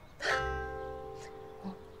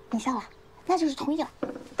你笑了，那就是同意了。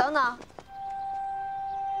等等，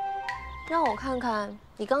让我看看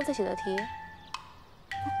你刚才写的题。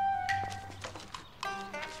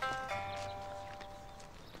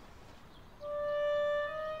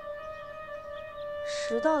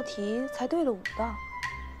10道题才对了5道，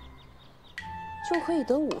就可以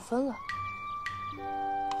得5分了。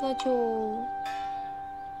那就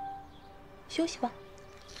休息吧。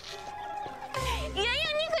圆圆，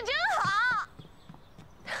你可真好。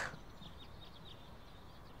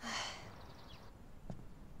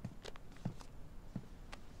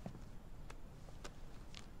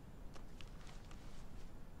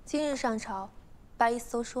今日上朝，把意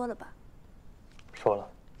思都说了吧？说了。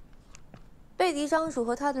贝迪张主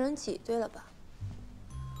和他的人挤兑了吧？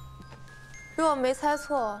若我没猜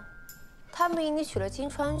错，他们以你娶了金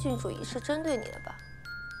川郡主一事针对你了吧？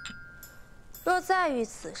若再遇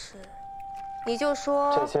此事，你就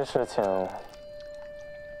说这些事情，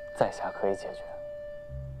在下可以解决。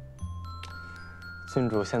郡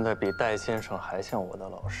主现在比戴先生还像我的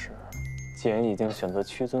老师，既然已经选择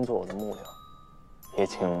屈尊做我的幕僚，也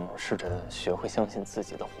请试着学会相信自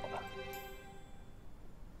己的伙伴。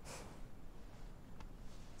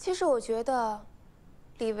其实我觉得，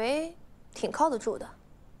李维挺靠得住的。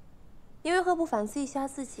你为何不反思一下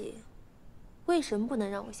自己，为什么不能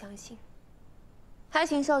让我相信？还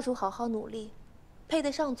请少主好好努力，配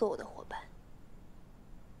得上做我的伙伴。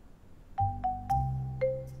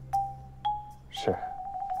是，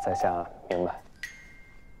在下明白。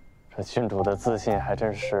这郡主的自信还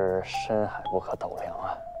真是深海不可斗量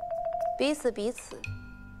啊！彼此彼此。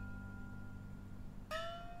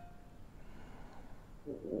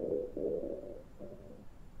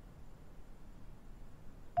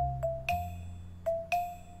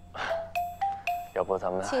要不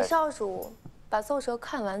咱们请少主把奏折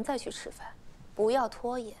看完再去吃饭，不要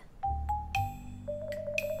拖延。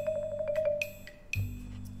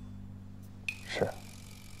是。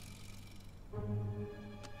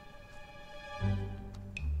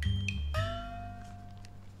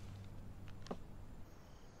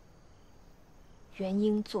元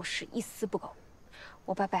英做事一丝不苟，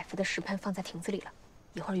我把百福的食盆放在亭子里了，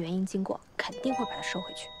一会儿元英经过肯定会把它收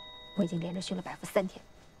回去。我已经连着训了百福3天，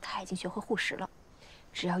他已经学会护食了。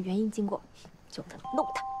只要元英经过，就能弄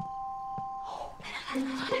他。来，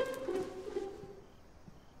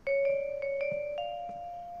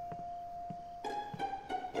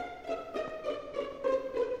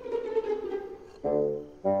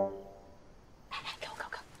给我。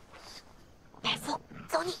百福，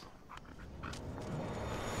走你！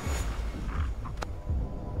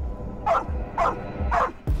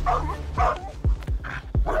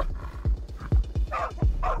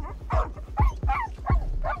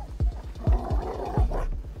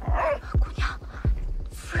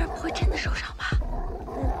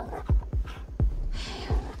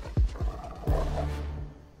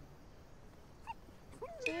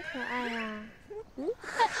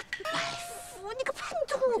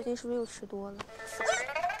是不是又吃多了？李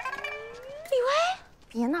薇，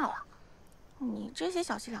别闹了，你这些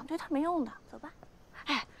小伎俩对他没用的。走吧。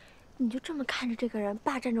哎，你就这么看着这个人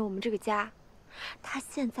霸占着我们这个家，他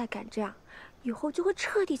现在敢这样，以后就会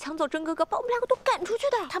彻底抢走真哥哥，把我们两个都赶出去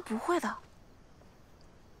的。他不会的。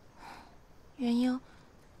元英，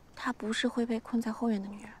她不是会被困在后院的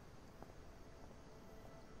女人。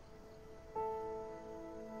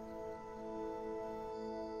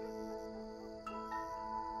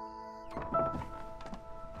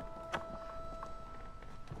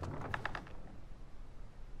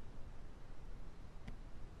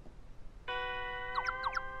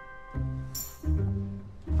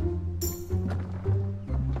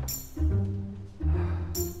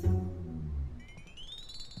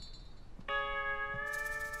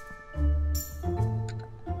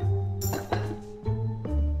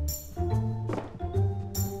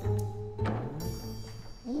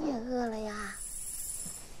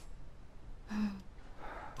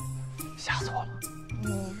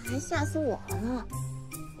吓死我了呢！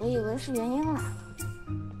我以为是元英来了，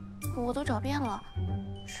我都找遍了，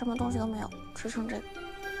什么东西都没有，只剩这个。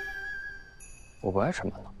我不爱吃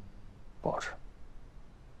馒头，不好吃。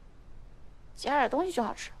加点东西就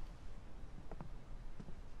好吃。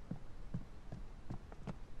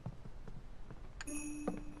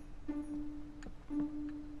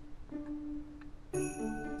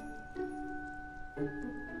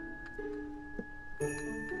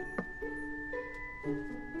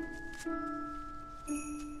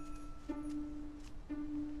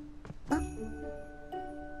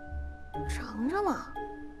尝尝嘛。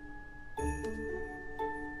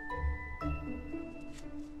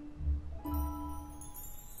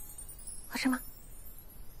好吃吗？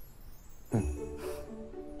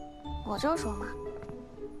我就说嘛，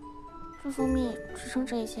这蜂蜜只剩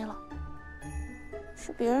这一些了，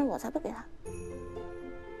是别人我才不给他。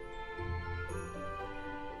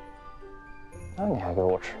那你还给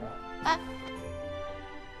我吃？哎，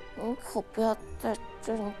你可不要在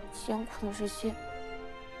这种艰苦的时期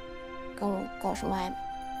跟我搞什么暧昧。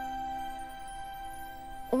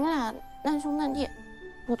我们俩难兄难弟，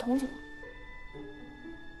我同情了。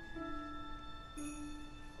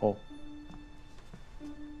哦。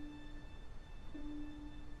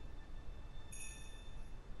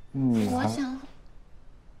我想，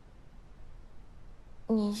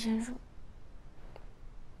你先说。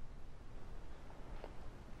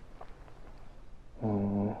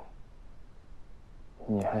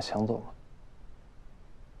你还想走吗？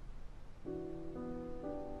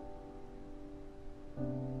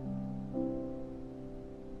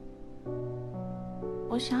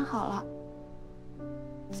我想好了，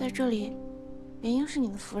在这里，元英是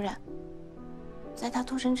你的夫人，在她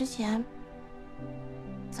脱身之前，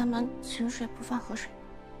咱们井水不犯河水。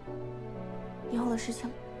以后的事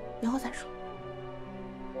情，以后再说。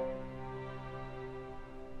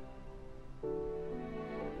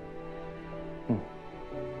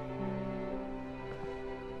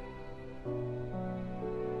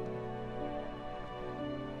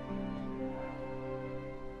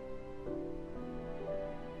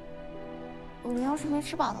你要是没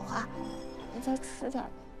吃饱的话，你再吃点吧。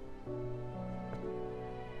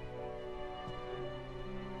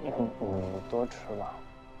你多吃吧。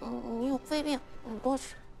你有肺病，你多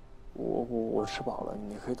吃。我吃饱了，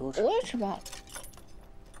你可以多吃。我也吃饱了。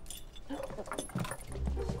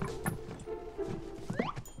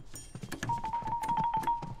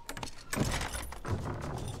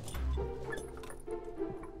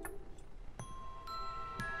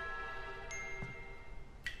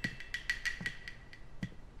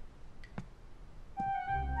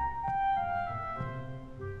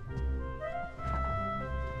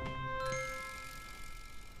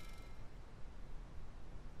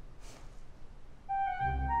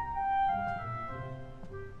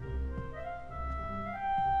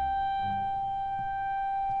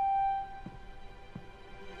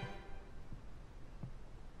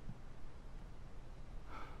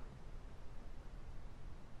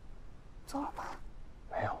走了吧？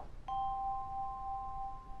没有。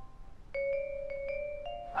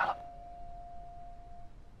来了。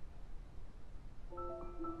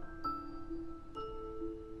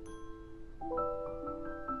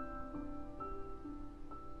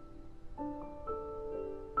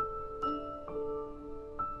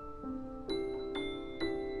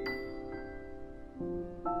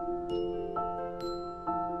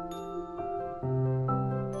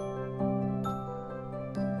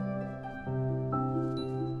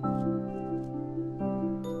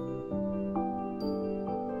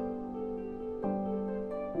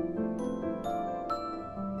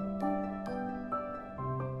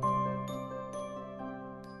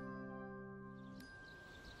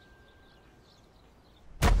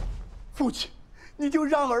父亲，你就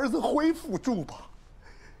让儿子回府住吧。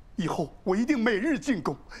以后我一定每日进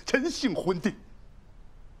宫，陈姓婚定。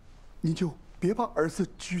你就别把儿子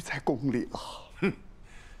拘在宫里了。哼！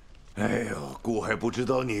哎呦，姑还不知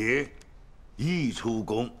道你，一出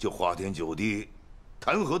宫就花天酒地，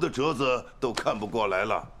弹劾的折子都看不过来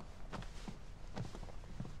了。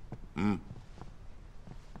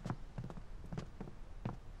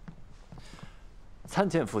参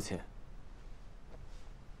见父亲。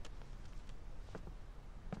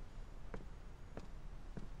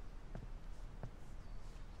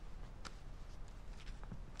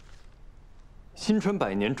新春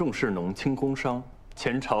百年重视农轻工商，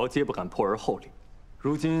前朝皆不敢破而后立。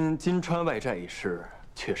如今金川外债一事，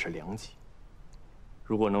却是良机。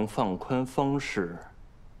如果能放宽方式，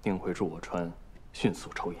定会助我川迅速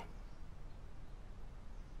筹银。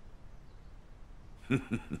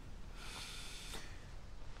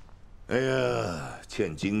哎呀，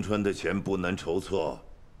欠金川的钱不难筹措，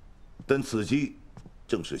但此机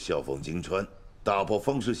正是效仿金川、打破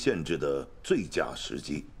方式限制的最佳时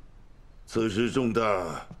机。此事重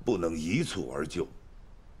大，不能一蹴而就，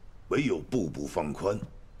唯有步步放宽，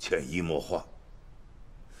潜移默化。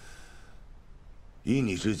依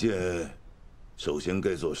你之见，首先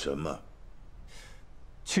该做什么？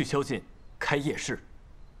去宵禁，开夜市。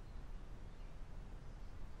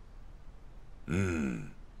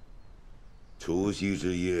除夕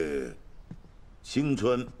之夜，新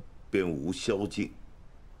川便无宵禁，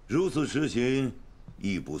如此实行，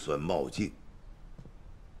亦不算冒进。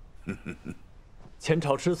前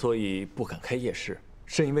朝之所以不敢开夜市，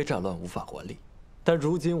是因为战乱无法管理。但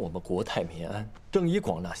如今我们国泰民安，正以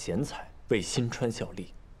广纳贤才为新川效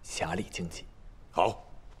力，侠力经济。好，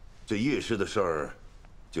这夜市的事儿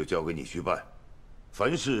就交给你去办，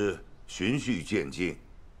凡事循序渐进，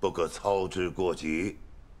不可操之过急。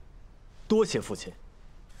多谢父亲。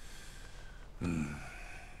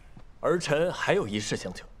儿臣还有一事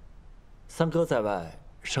相求。三哥在外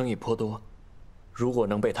生意颇多，如果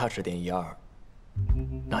能被他指点一二，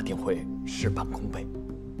那定会事半功倍。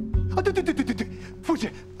对，父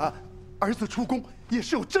亲啊，儿子出宫也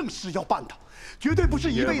是有正事要办的，绝对不是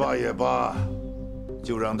一味的。也罢，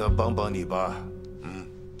就让他帮帮你吧。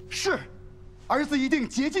是，儿子一定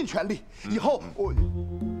竭尽全力。以后我，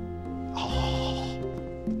好。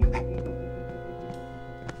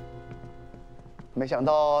没想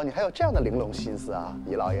到你还有这样的玲珑心思啊，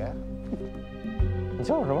姨老爷。你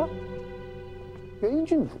叫我什么？元英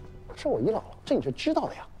郡主是我姨姥姥，这你是知道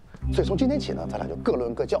的呀。所以从今天起呢，咱俩就各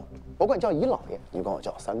论各叫，我管你叫姨老爷，你管我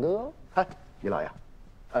叫三哥。哎，姨老爷，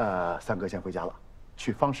三哥先回家了，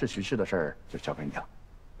去方氏徐氏的事儿就交给你了，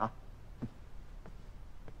啊。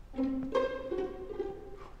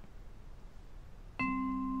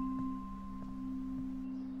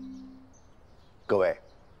各位，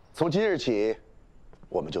从今日起，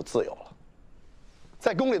我们就自由了。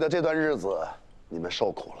在宫里的这段日子，你们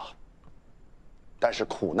受苦了，但是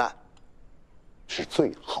苦难是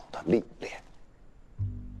最好的历练。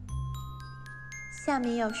下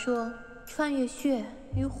面要说穿越血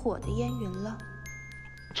与火的烟云了。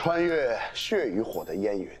穿越血与火的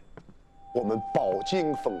烟云，我们饱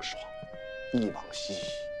经风霜，忆往昔，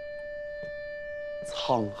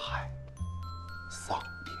沧海桑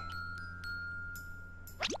田。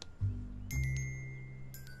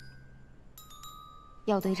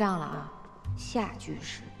要对仗了啊！下句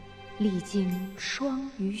是历经霜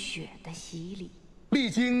与雪的洗礼。历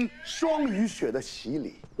经霜与雪的洗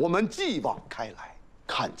礼，我们继往开来，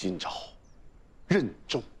看今朝，任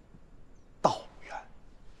重道远。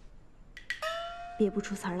憋不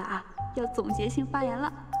出词儿了啊！要总结性发言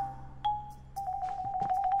了。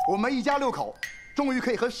我们一家6口，终于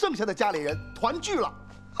可以和剩下的家里人团聚了。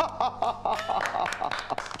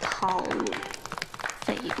套路，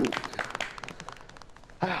废物。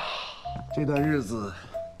哎呀，这段日子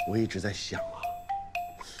我一直在想啊，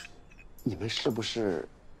你们是不是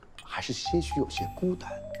还是些许有些孤单？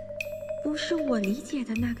不是我理解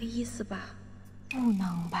的那个意思吧？不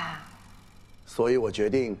能吧？所以我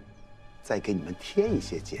决定再给你们添一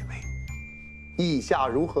些姐妹，意下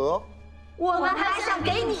如何？我们还想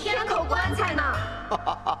给你添口棺材呢。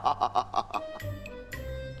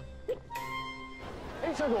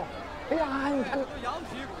哎，少主，哎呀，你看，羊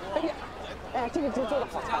皮鼓，哎呀。哎，这个做的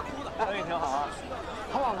好看，生意挺好啊，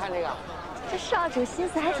好不好看这个？这少主心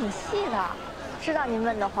思还挺细的，知道您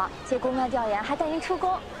问的话，接公庙调研还带您出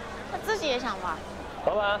宫。我自己也想玩。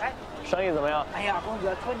老板，生意怎么样？哎呀，公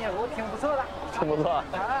子托念我挺不错的，真不错，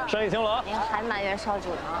生意兴隆。您还埋怨少主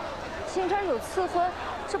呢？新川主赐婚，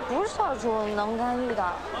这不是少主能干预的。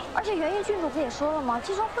而且元英郡主不也说了吗？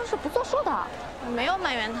这桩婚事不作数的。我没有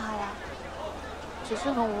埋怨他呀，只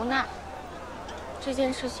是很无奈。这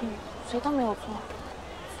件事情谁都没有做，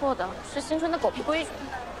错的，是新春的狗屁规矩，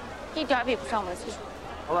一点比不上我们的技术。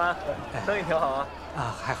老板，生意挺好啊。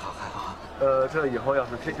啊，还好还好。这以后要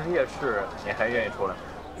是推行夜市，你还愿意出来？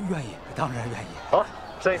愿意，当然愿意。好，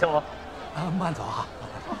生意兴隆。啊，慢走啊。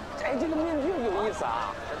哎，这个面具有意思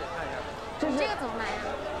啊。这个怎么买呀？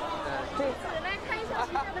这个来看一下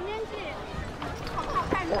新买的面具，好不好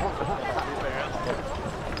看？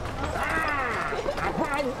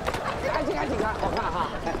赶紧看，好看哈！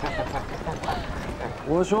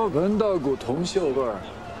我说闻到股铜锈味儿，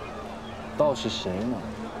倒是谁呢？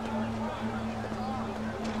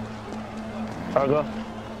二哥，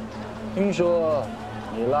听说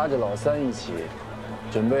你拉着老三一起，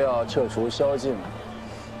准备要撤除宵禁，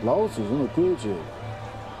老祖宗的规矩，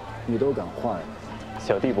你都敢换？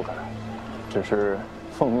小弟不敢，只是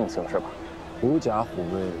奉命行事吧。狐假虎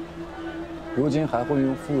威，如今还会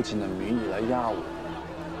用父亲的名义来压我。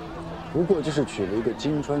不过就是娶了一个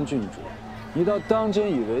金川郡主，你倒当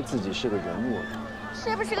真以为自己是个人物了？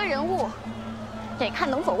是不是个人物，得看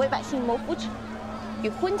能否为百姓谋福祉，与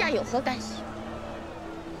婚嫁有何干系。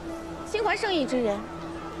心怀圣义之人，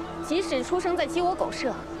即使出生在鸡窝狗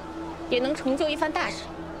舍，也能成就一番大事。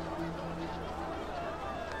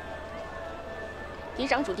嫡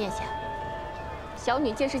长主殿下，小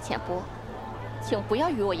女见识浅薄，请不要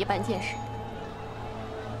与我一般见识。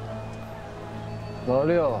老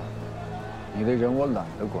六，你的人我懒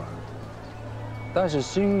得管，但是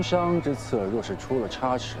经商之策若是出了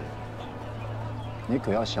差池，你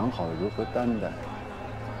可要想好了如何担待。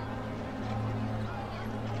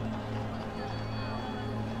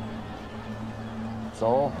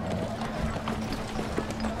走。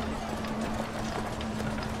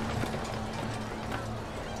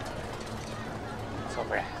侧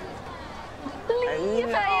夫人，厉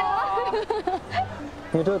害呀！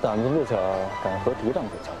你这胆子不小，敢和嫡长比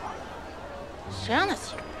较吧？谁让他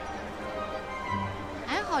信？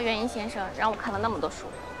还好元英先生让我看了那么多书，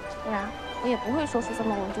不然我也不会说出这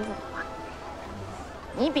么文绉绉的话。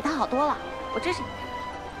你比他好多了，我支持你。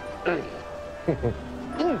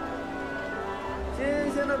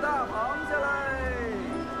新鲜的大螃蟹嘞！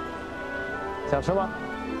想吃吗？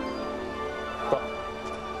走。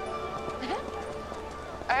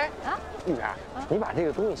哎啊，玉萍，你把这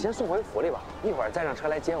个东西先送回府里吧，一会儿再让车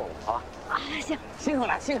来接我们，好吧？啊，行。辛苦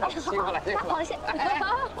了，辛苦了，辛苦了，辛苦了。大螃蟹。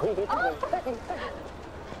回去。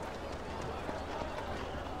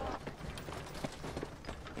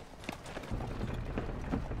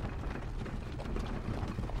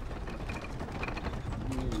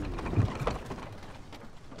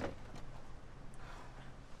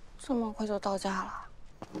这么快就到家了？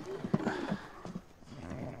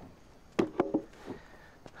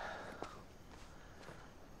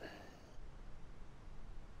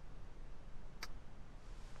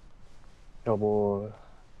要不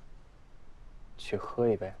去喝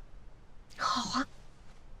一杯？好啊。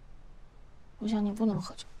我想你不能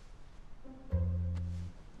喝酒。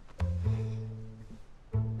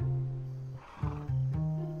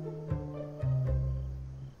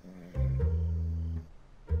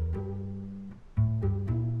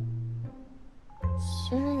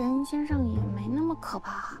其实元英先生也没那么可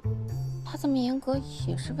怕，他这么严格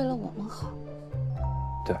也是为了我们好。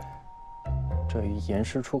对，这严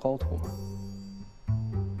师出高徒嘛。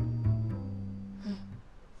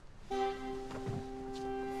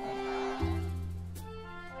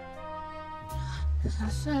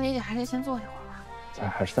顺理解还是先坐一会儿吧。咱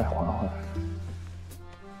还是再缓缓。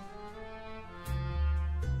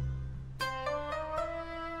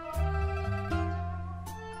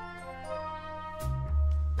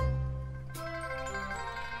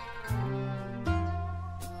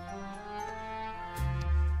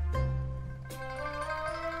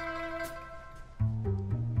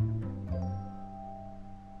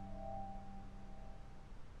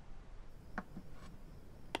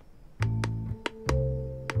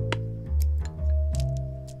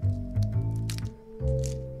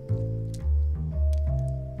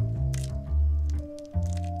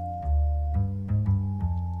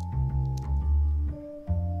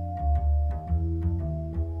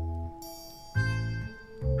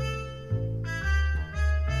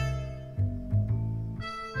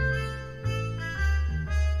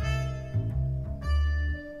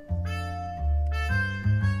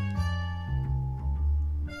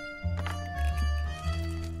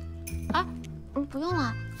不用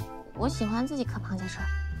了，我喜欢自己嗑螃蟹吃，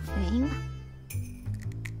有原因的。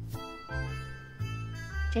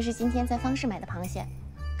这是今天在方市买的螃蟹，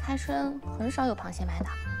开春很少有螃蟹卖的，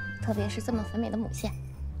特别是这么肥美的母蟹，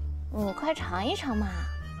你快尝一尝嘛！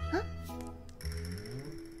啊！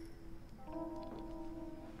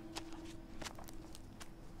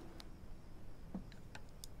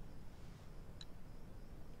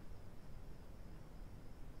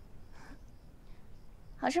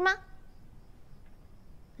是吗？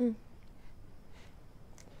嗯。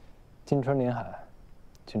金川临海，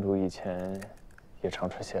郡主以前也常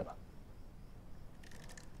吃蟹吧？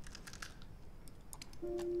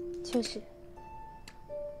确实，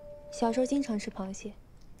小时候经常吃螃蟹。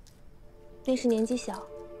那时年纪小，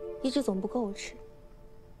一只总不够吃，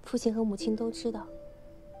父亲和母亲都知道，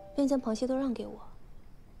便将螃蟹都让给我。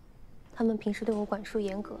他们平时对我管束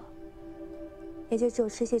严格，也就只有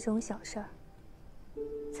吃蟹这种小事儿，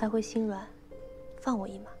才会心软，放我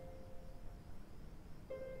一马。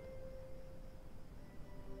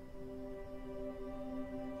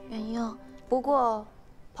元英，不过，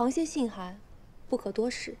螃蟹性寒，不可多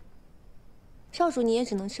食。少主你也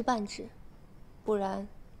只能吃半只，不然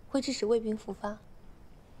会致使胃病复发。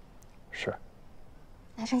是。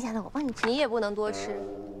那剩下的我帮你吃。你也不能多吃，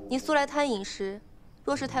你素来贪饮食，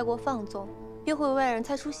若是太过放纵，便会为外人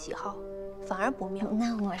猜出喜好，反而不妙。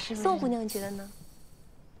那我是宋姑娘觉得呢？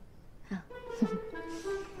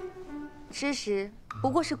吃食不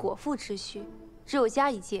过是果腹之需，只有加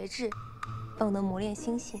以节制，方能磨练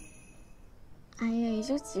心性。哎呀，也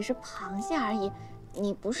就几只螃蟹而已，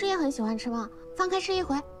你不是也很喜欢吃吗？放开吃一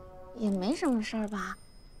回，也没什么事儿吧？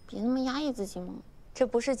别那么压抑自己嘛。这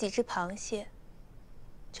不是几只螃蟹，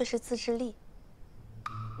这是自制力。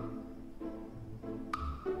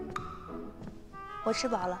我吃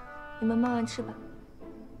饱了，你们慢慢吃吧。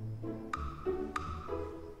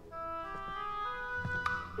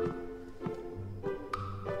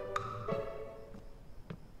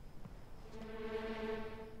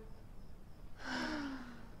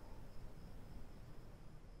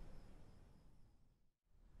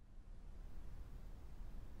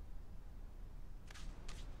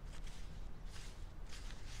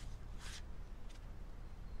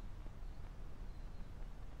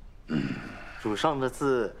主上的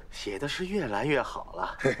字写的是越来越好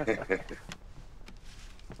了。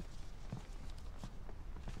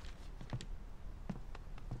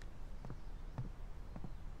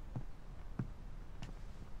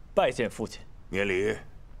拜见父亲。免礼。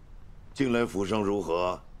近来府上如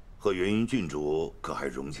何？和元英郡主可还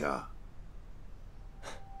融洽？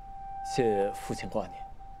谢父亲挂念，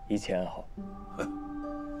一切安好。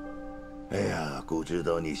哎呀，故知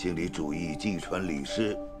道你心里主意继传李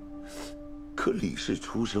氏。可李氏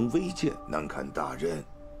出身微贱，难堪大任。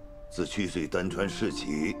自去岁丹川事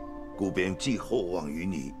起，故便寄厚望于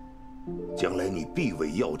你，将来你必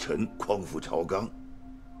为要臣，匡扶朝纲。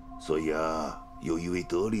所以啊，有一位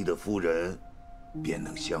得力的夫人，便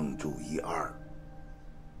能相助一二。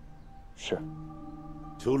是。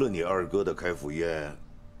除了你二哥的开府宴，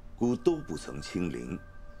姑都不曾亲临，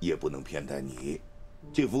也不能偏待你。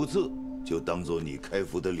这幅字就当做你开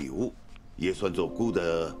府的礼物。也算作姑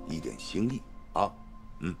的一点心意啊，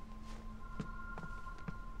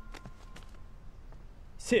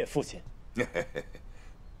谢父亲。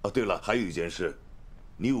哦，对了，还有一件事，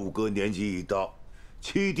你五哥年纪已到，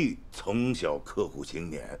七弟从小刻苦青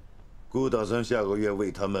年，姑打算下个月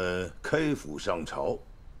为他们开府上朝，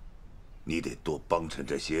你得多帮衬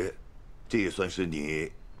这些，这也算是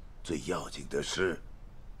你最要紧的事。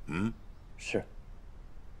是。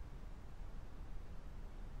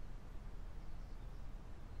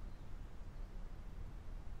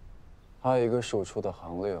他一个庶出的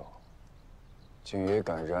行六，竟也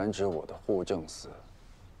敢染指我的护政司。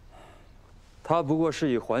他不过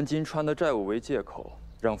是以还金川的债务为借口，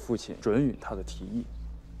让父亲准允他的提议。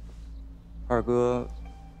二哥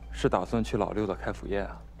是打算去老六的开府宴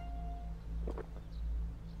啊？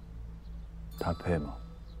他配吗？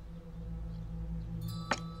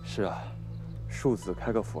是啊，庶子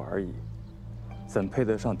开个府而已，怎配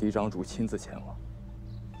得上嫡长主亲自前往？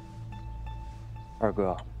二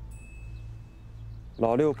哥。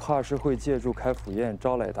老六怕是会借助开府宴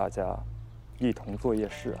招来大家，一同做夜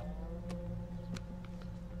市啊。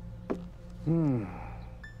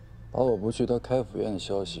把我不去他开府宴的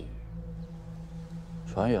消息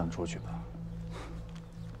传扬出去吧。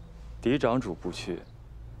嫡长主不去，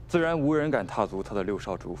自然无人敢踏足他的六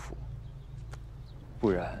少主府。不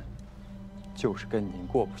然，就是跟您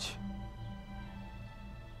过不去。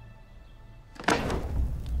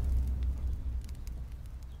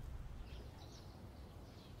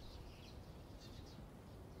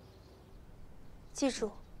记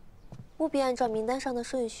住，务必按照名单上的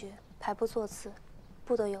顺序排布座次，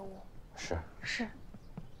不得有误。是。是。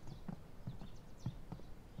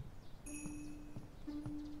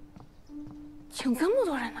请这么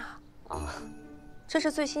多人呢？这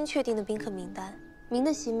是最新确定的宾客名单，明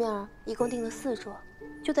的席面一共订了4桌，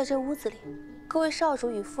就在这屋子里。各位少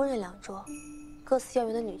主与夫人2桌，各司要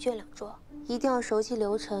员的女眷2桌，一定要熟记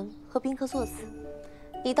流程和宾客座次。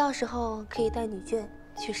你到时候可以带女眷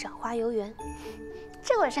去赏花游园。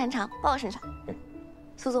这我擅长，包我身上。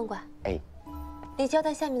苏总管，哎，你交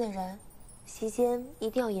代下面的人，席间一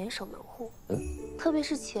定要严守门户。特别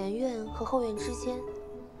是前院和后院之间，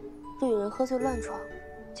若有人喝醉乱闯，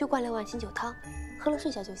就灌2碗醒酒汤，喝了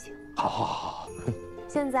睡下就行。好。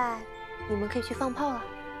现在你们可以去放炮了。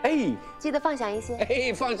哎，记得放响一些。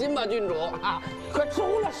哎，放心吧，郡主啊，可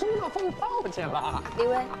收了放炮去了。李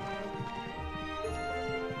薇，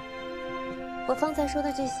我方才说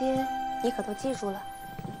的这些，你可都记住了？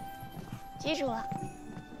记住了。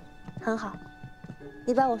很好，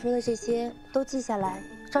你把我说的这些都记下来，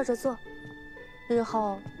照着做。日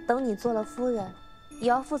后等你做了夫人，也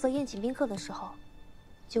要负责宴请宾客的时候，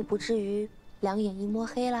就不至于两眼一摸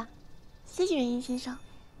黑啦。谢谢元英先生。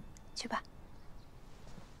去吧。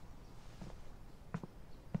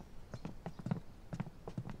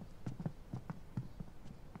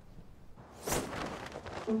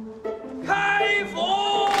开府！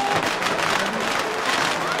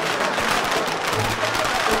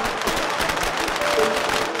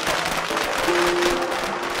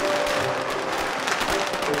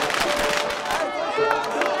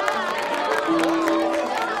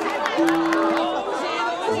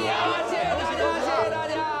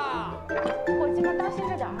伙计们，当心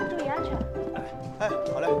着点啊，注意安全。哎，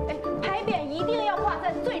好嘞。哎，牌匾一定要挂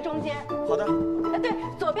在最中间。好的。哎，对，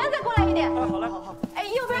左边再过来一点。好嘞，好。哎，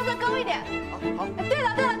右边再高一点。好。哎，对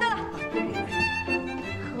了。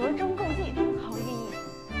和衷共济，好寓意。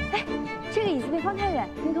哎，这个椅子别放太远，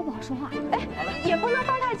人头不好说话。哎，也不能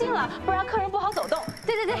放太近了，不然客人不好走动。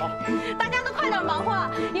对，大家都快点忙活，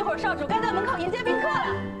一会儿少主该在门口迎接宾客了。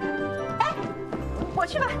哎，我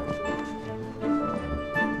去吧。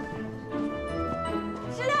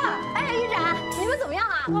石榴，哎，玉展，你们怎么样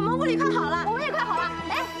啊？我们屋里快好了，我们也快好了。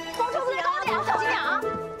哎，光抽不能高点，小心点啊。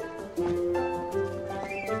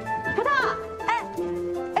葡萄，哎，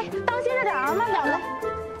当心着点啊，慢点来。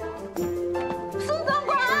苏总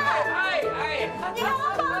管，你看我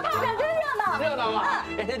放的炮仗真热闹。热闹吗？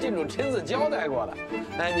人家郡主亲自交代过了。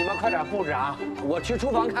哎，你们快点布置啊！我去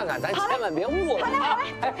厨房看看，咱千万别误了啊！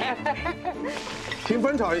平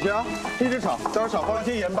分炒一些啊，一直炒，待会儿少放一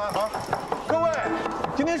些盐巴啊。各位，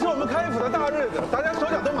今天是我们开府的大日子，大家手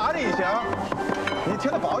脚都麻利一些啊。你切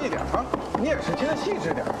的薄一点啊，你也是切的细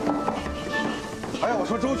致点。哎呀，我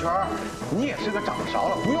说周全，你也是个掌勺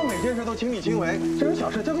了，不用每件事都亲力亲为，这种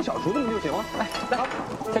小事交给小厨子们就行了。哎，来，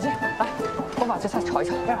小金，来，我把这菜炒一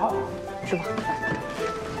炒。哎，好，吃吧。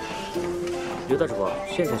刘大厨，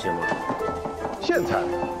现菜行吗？现菜，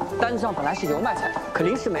单子上本来是油麦菜，可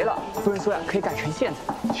临时没了，夫人说呀可以改成现菜。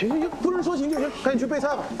行，夫人说行就行，赶紧去备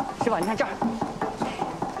菜吧。是吧？你看这儿，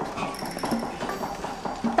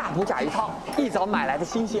大补甲鱼汤，一早买来的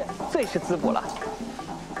新鲜，最是滋补了。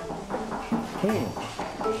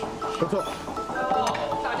不错。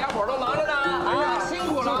大家伙都忙着呢，啊，辛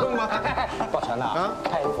苦了。抱拳呐，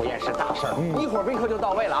开府宴是大事儿，一会儿宾客就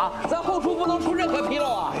到位了啊，咱后厨不能出任何纰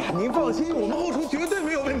漏啊。哎呀，您放心，我们后厨绝对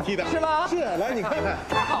没有问题的，是吗？是，来你看看，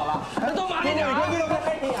太好了，都麻利点啊！哎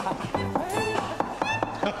呀，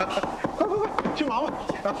快，去忙吧。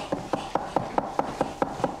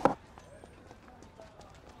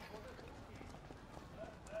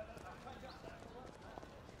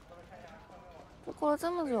都过了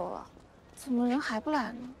这么久了，怎么人还不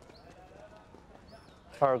来呢？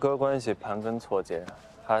二哥关系盘根错节，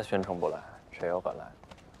他宣称不来，谁又敢来？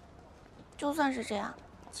就算是这样，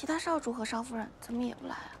其他少主和少夫人怎么也不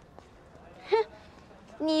来啊？哼，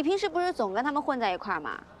你平时不是总跟他们混在一块儿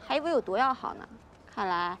吗？还以为有多要好呢，看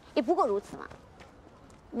来也不过如此嘛。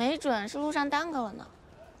没准是路上耽搁了呢，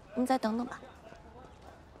我们再等等吧。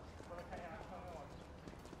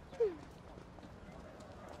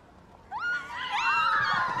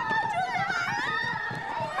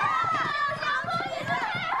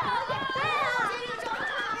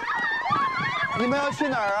你们要去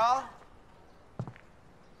哪儿啊？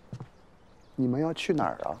你们要去哪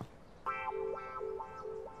儿啊？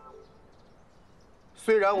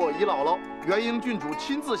虽然我姨姥姥元英郡主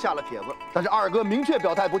亲自下了帖子，但是二哥明确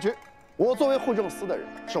表态不去。我作为护政司的人，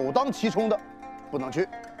首当其冲的，不能去。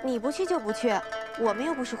你不去就不去，我们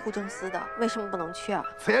又不是护政司的，为什么不能去啊？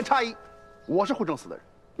此言差矣，我是护政司的人，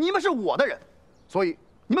你们是我的人，所以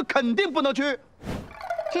你们肯定不能去。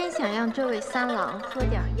真想让这位三郎喝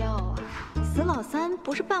点药啊！死老三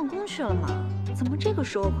不是办公去了吗？怎么这个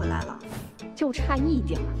时候回来了？就差一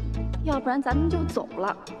点儿，要不然咱们就走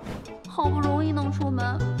了。好不容易能出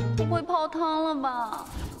门，不会泡汤了吧？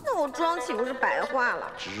那我妆岂不是白化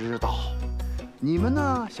了？知道，你们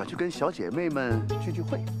呢想去跟小姐妹们聚聚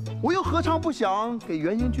会，我又何尝不想给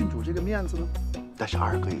元英郡主这个面子呢？但是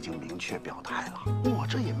二哥已经明确表态了，我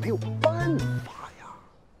这也没有办法呀。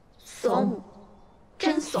怂，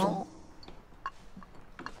真怂！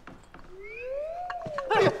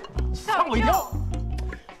哎呀，吓我一跳！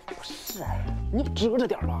不是，你遮着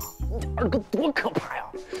点吧，你二哥多可怕呀！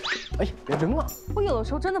哎呀，别扔了！我有的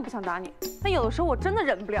时候真的不想打你，但有的时候我真的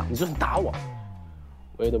忍不了。你就算打我，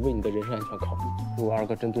我也得为你的人身安全考虑。如果二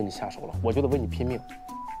哥真对你下手了，我就得为你拼命。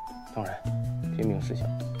当然，拼命是小，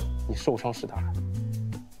你受伤是大。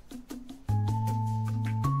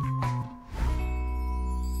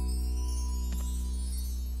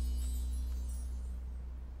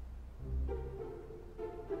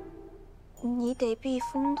你得避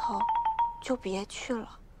风头，就别去了。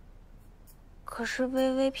可是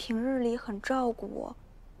微微平日里很照顾我，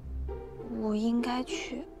我应该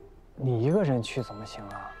去。你一个人去怎么行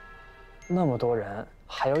啊？那么多人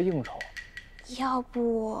还要应酬。要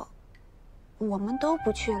不，我们都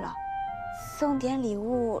不去了，送点礼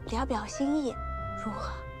物聊表心意，如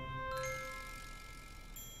何？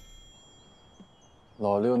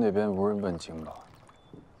老六那边无人问津吧？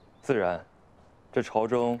自然，这朝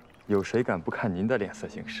中有谁敢不看您的脸色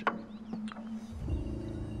行事？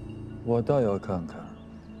我倒要看看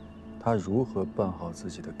他如何办好自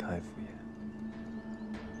己的开府宴。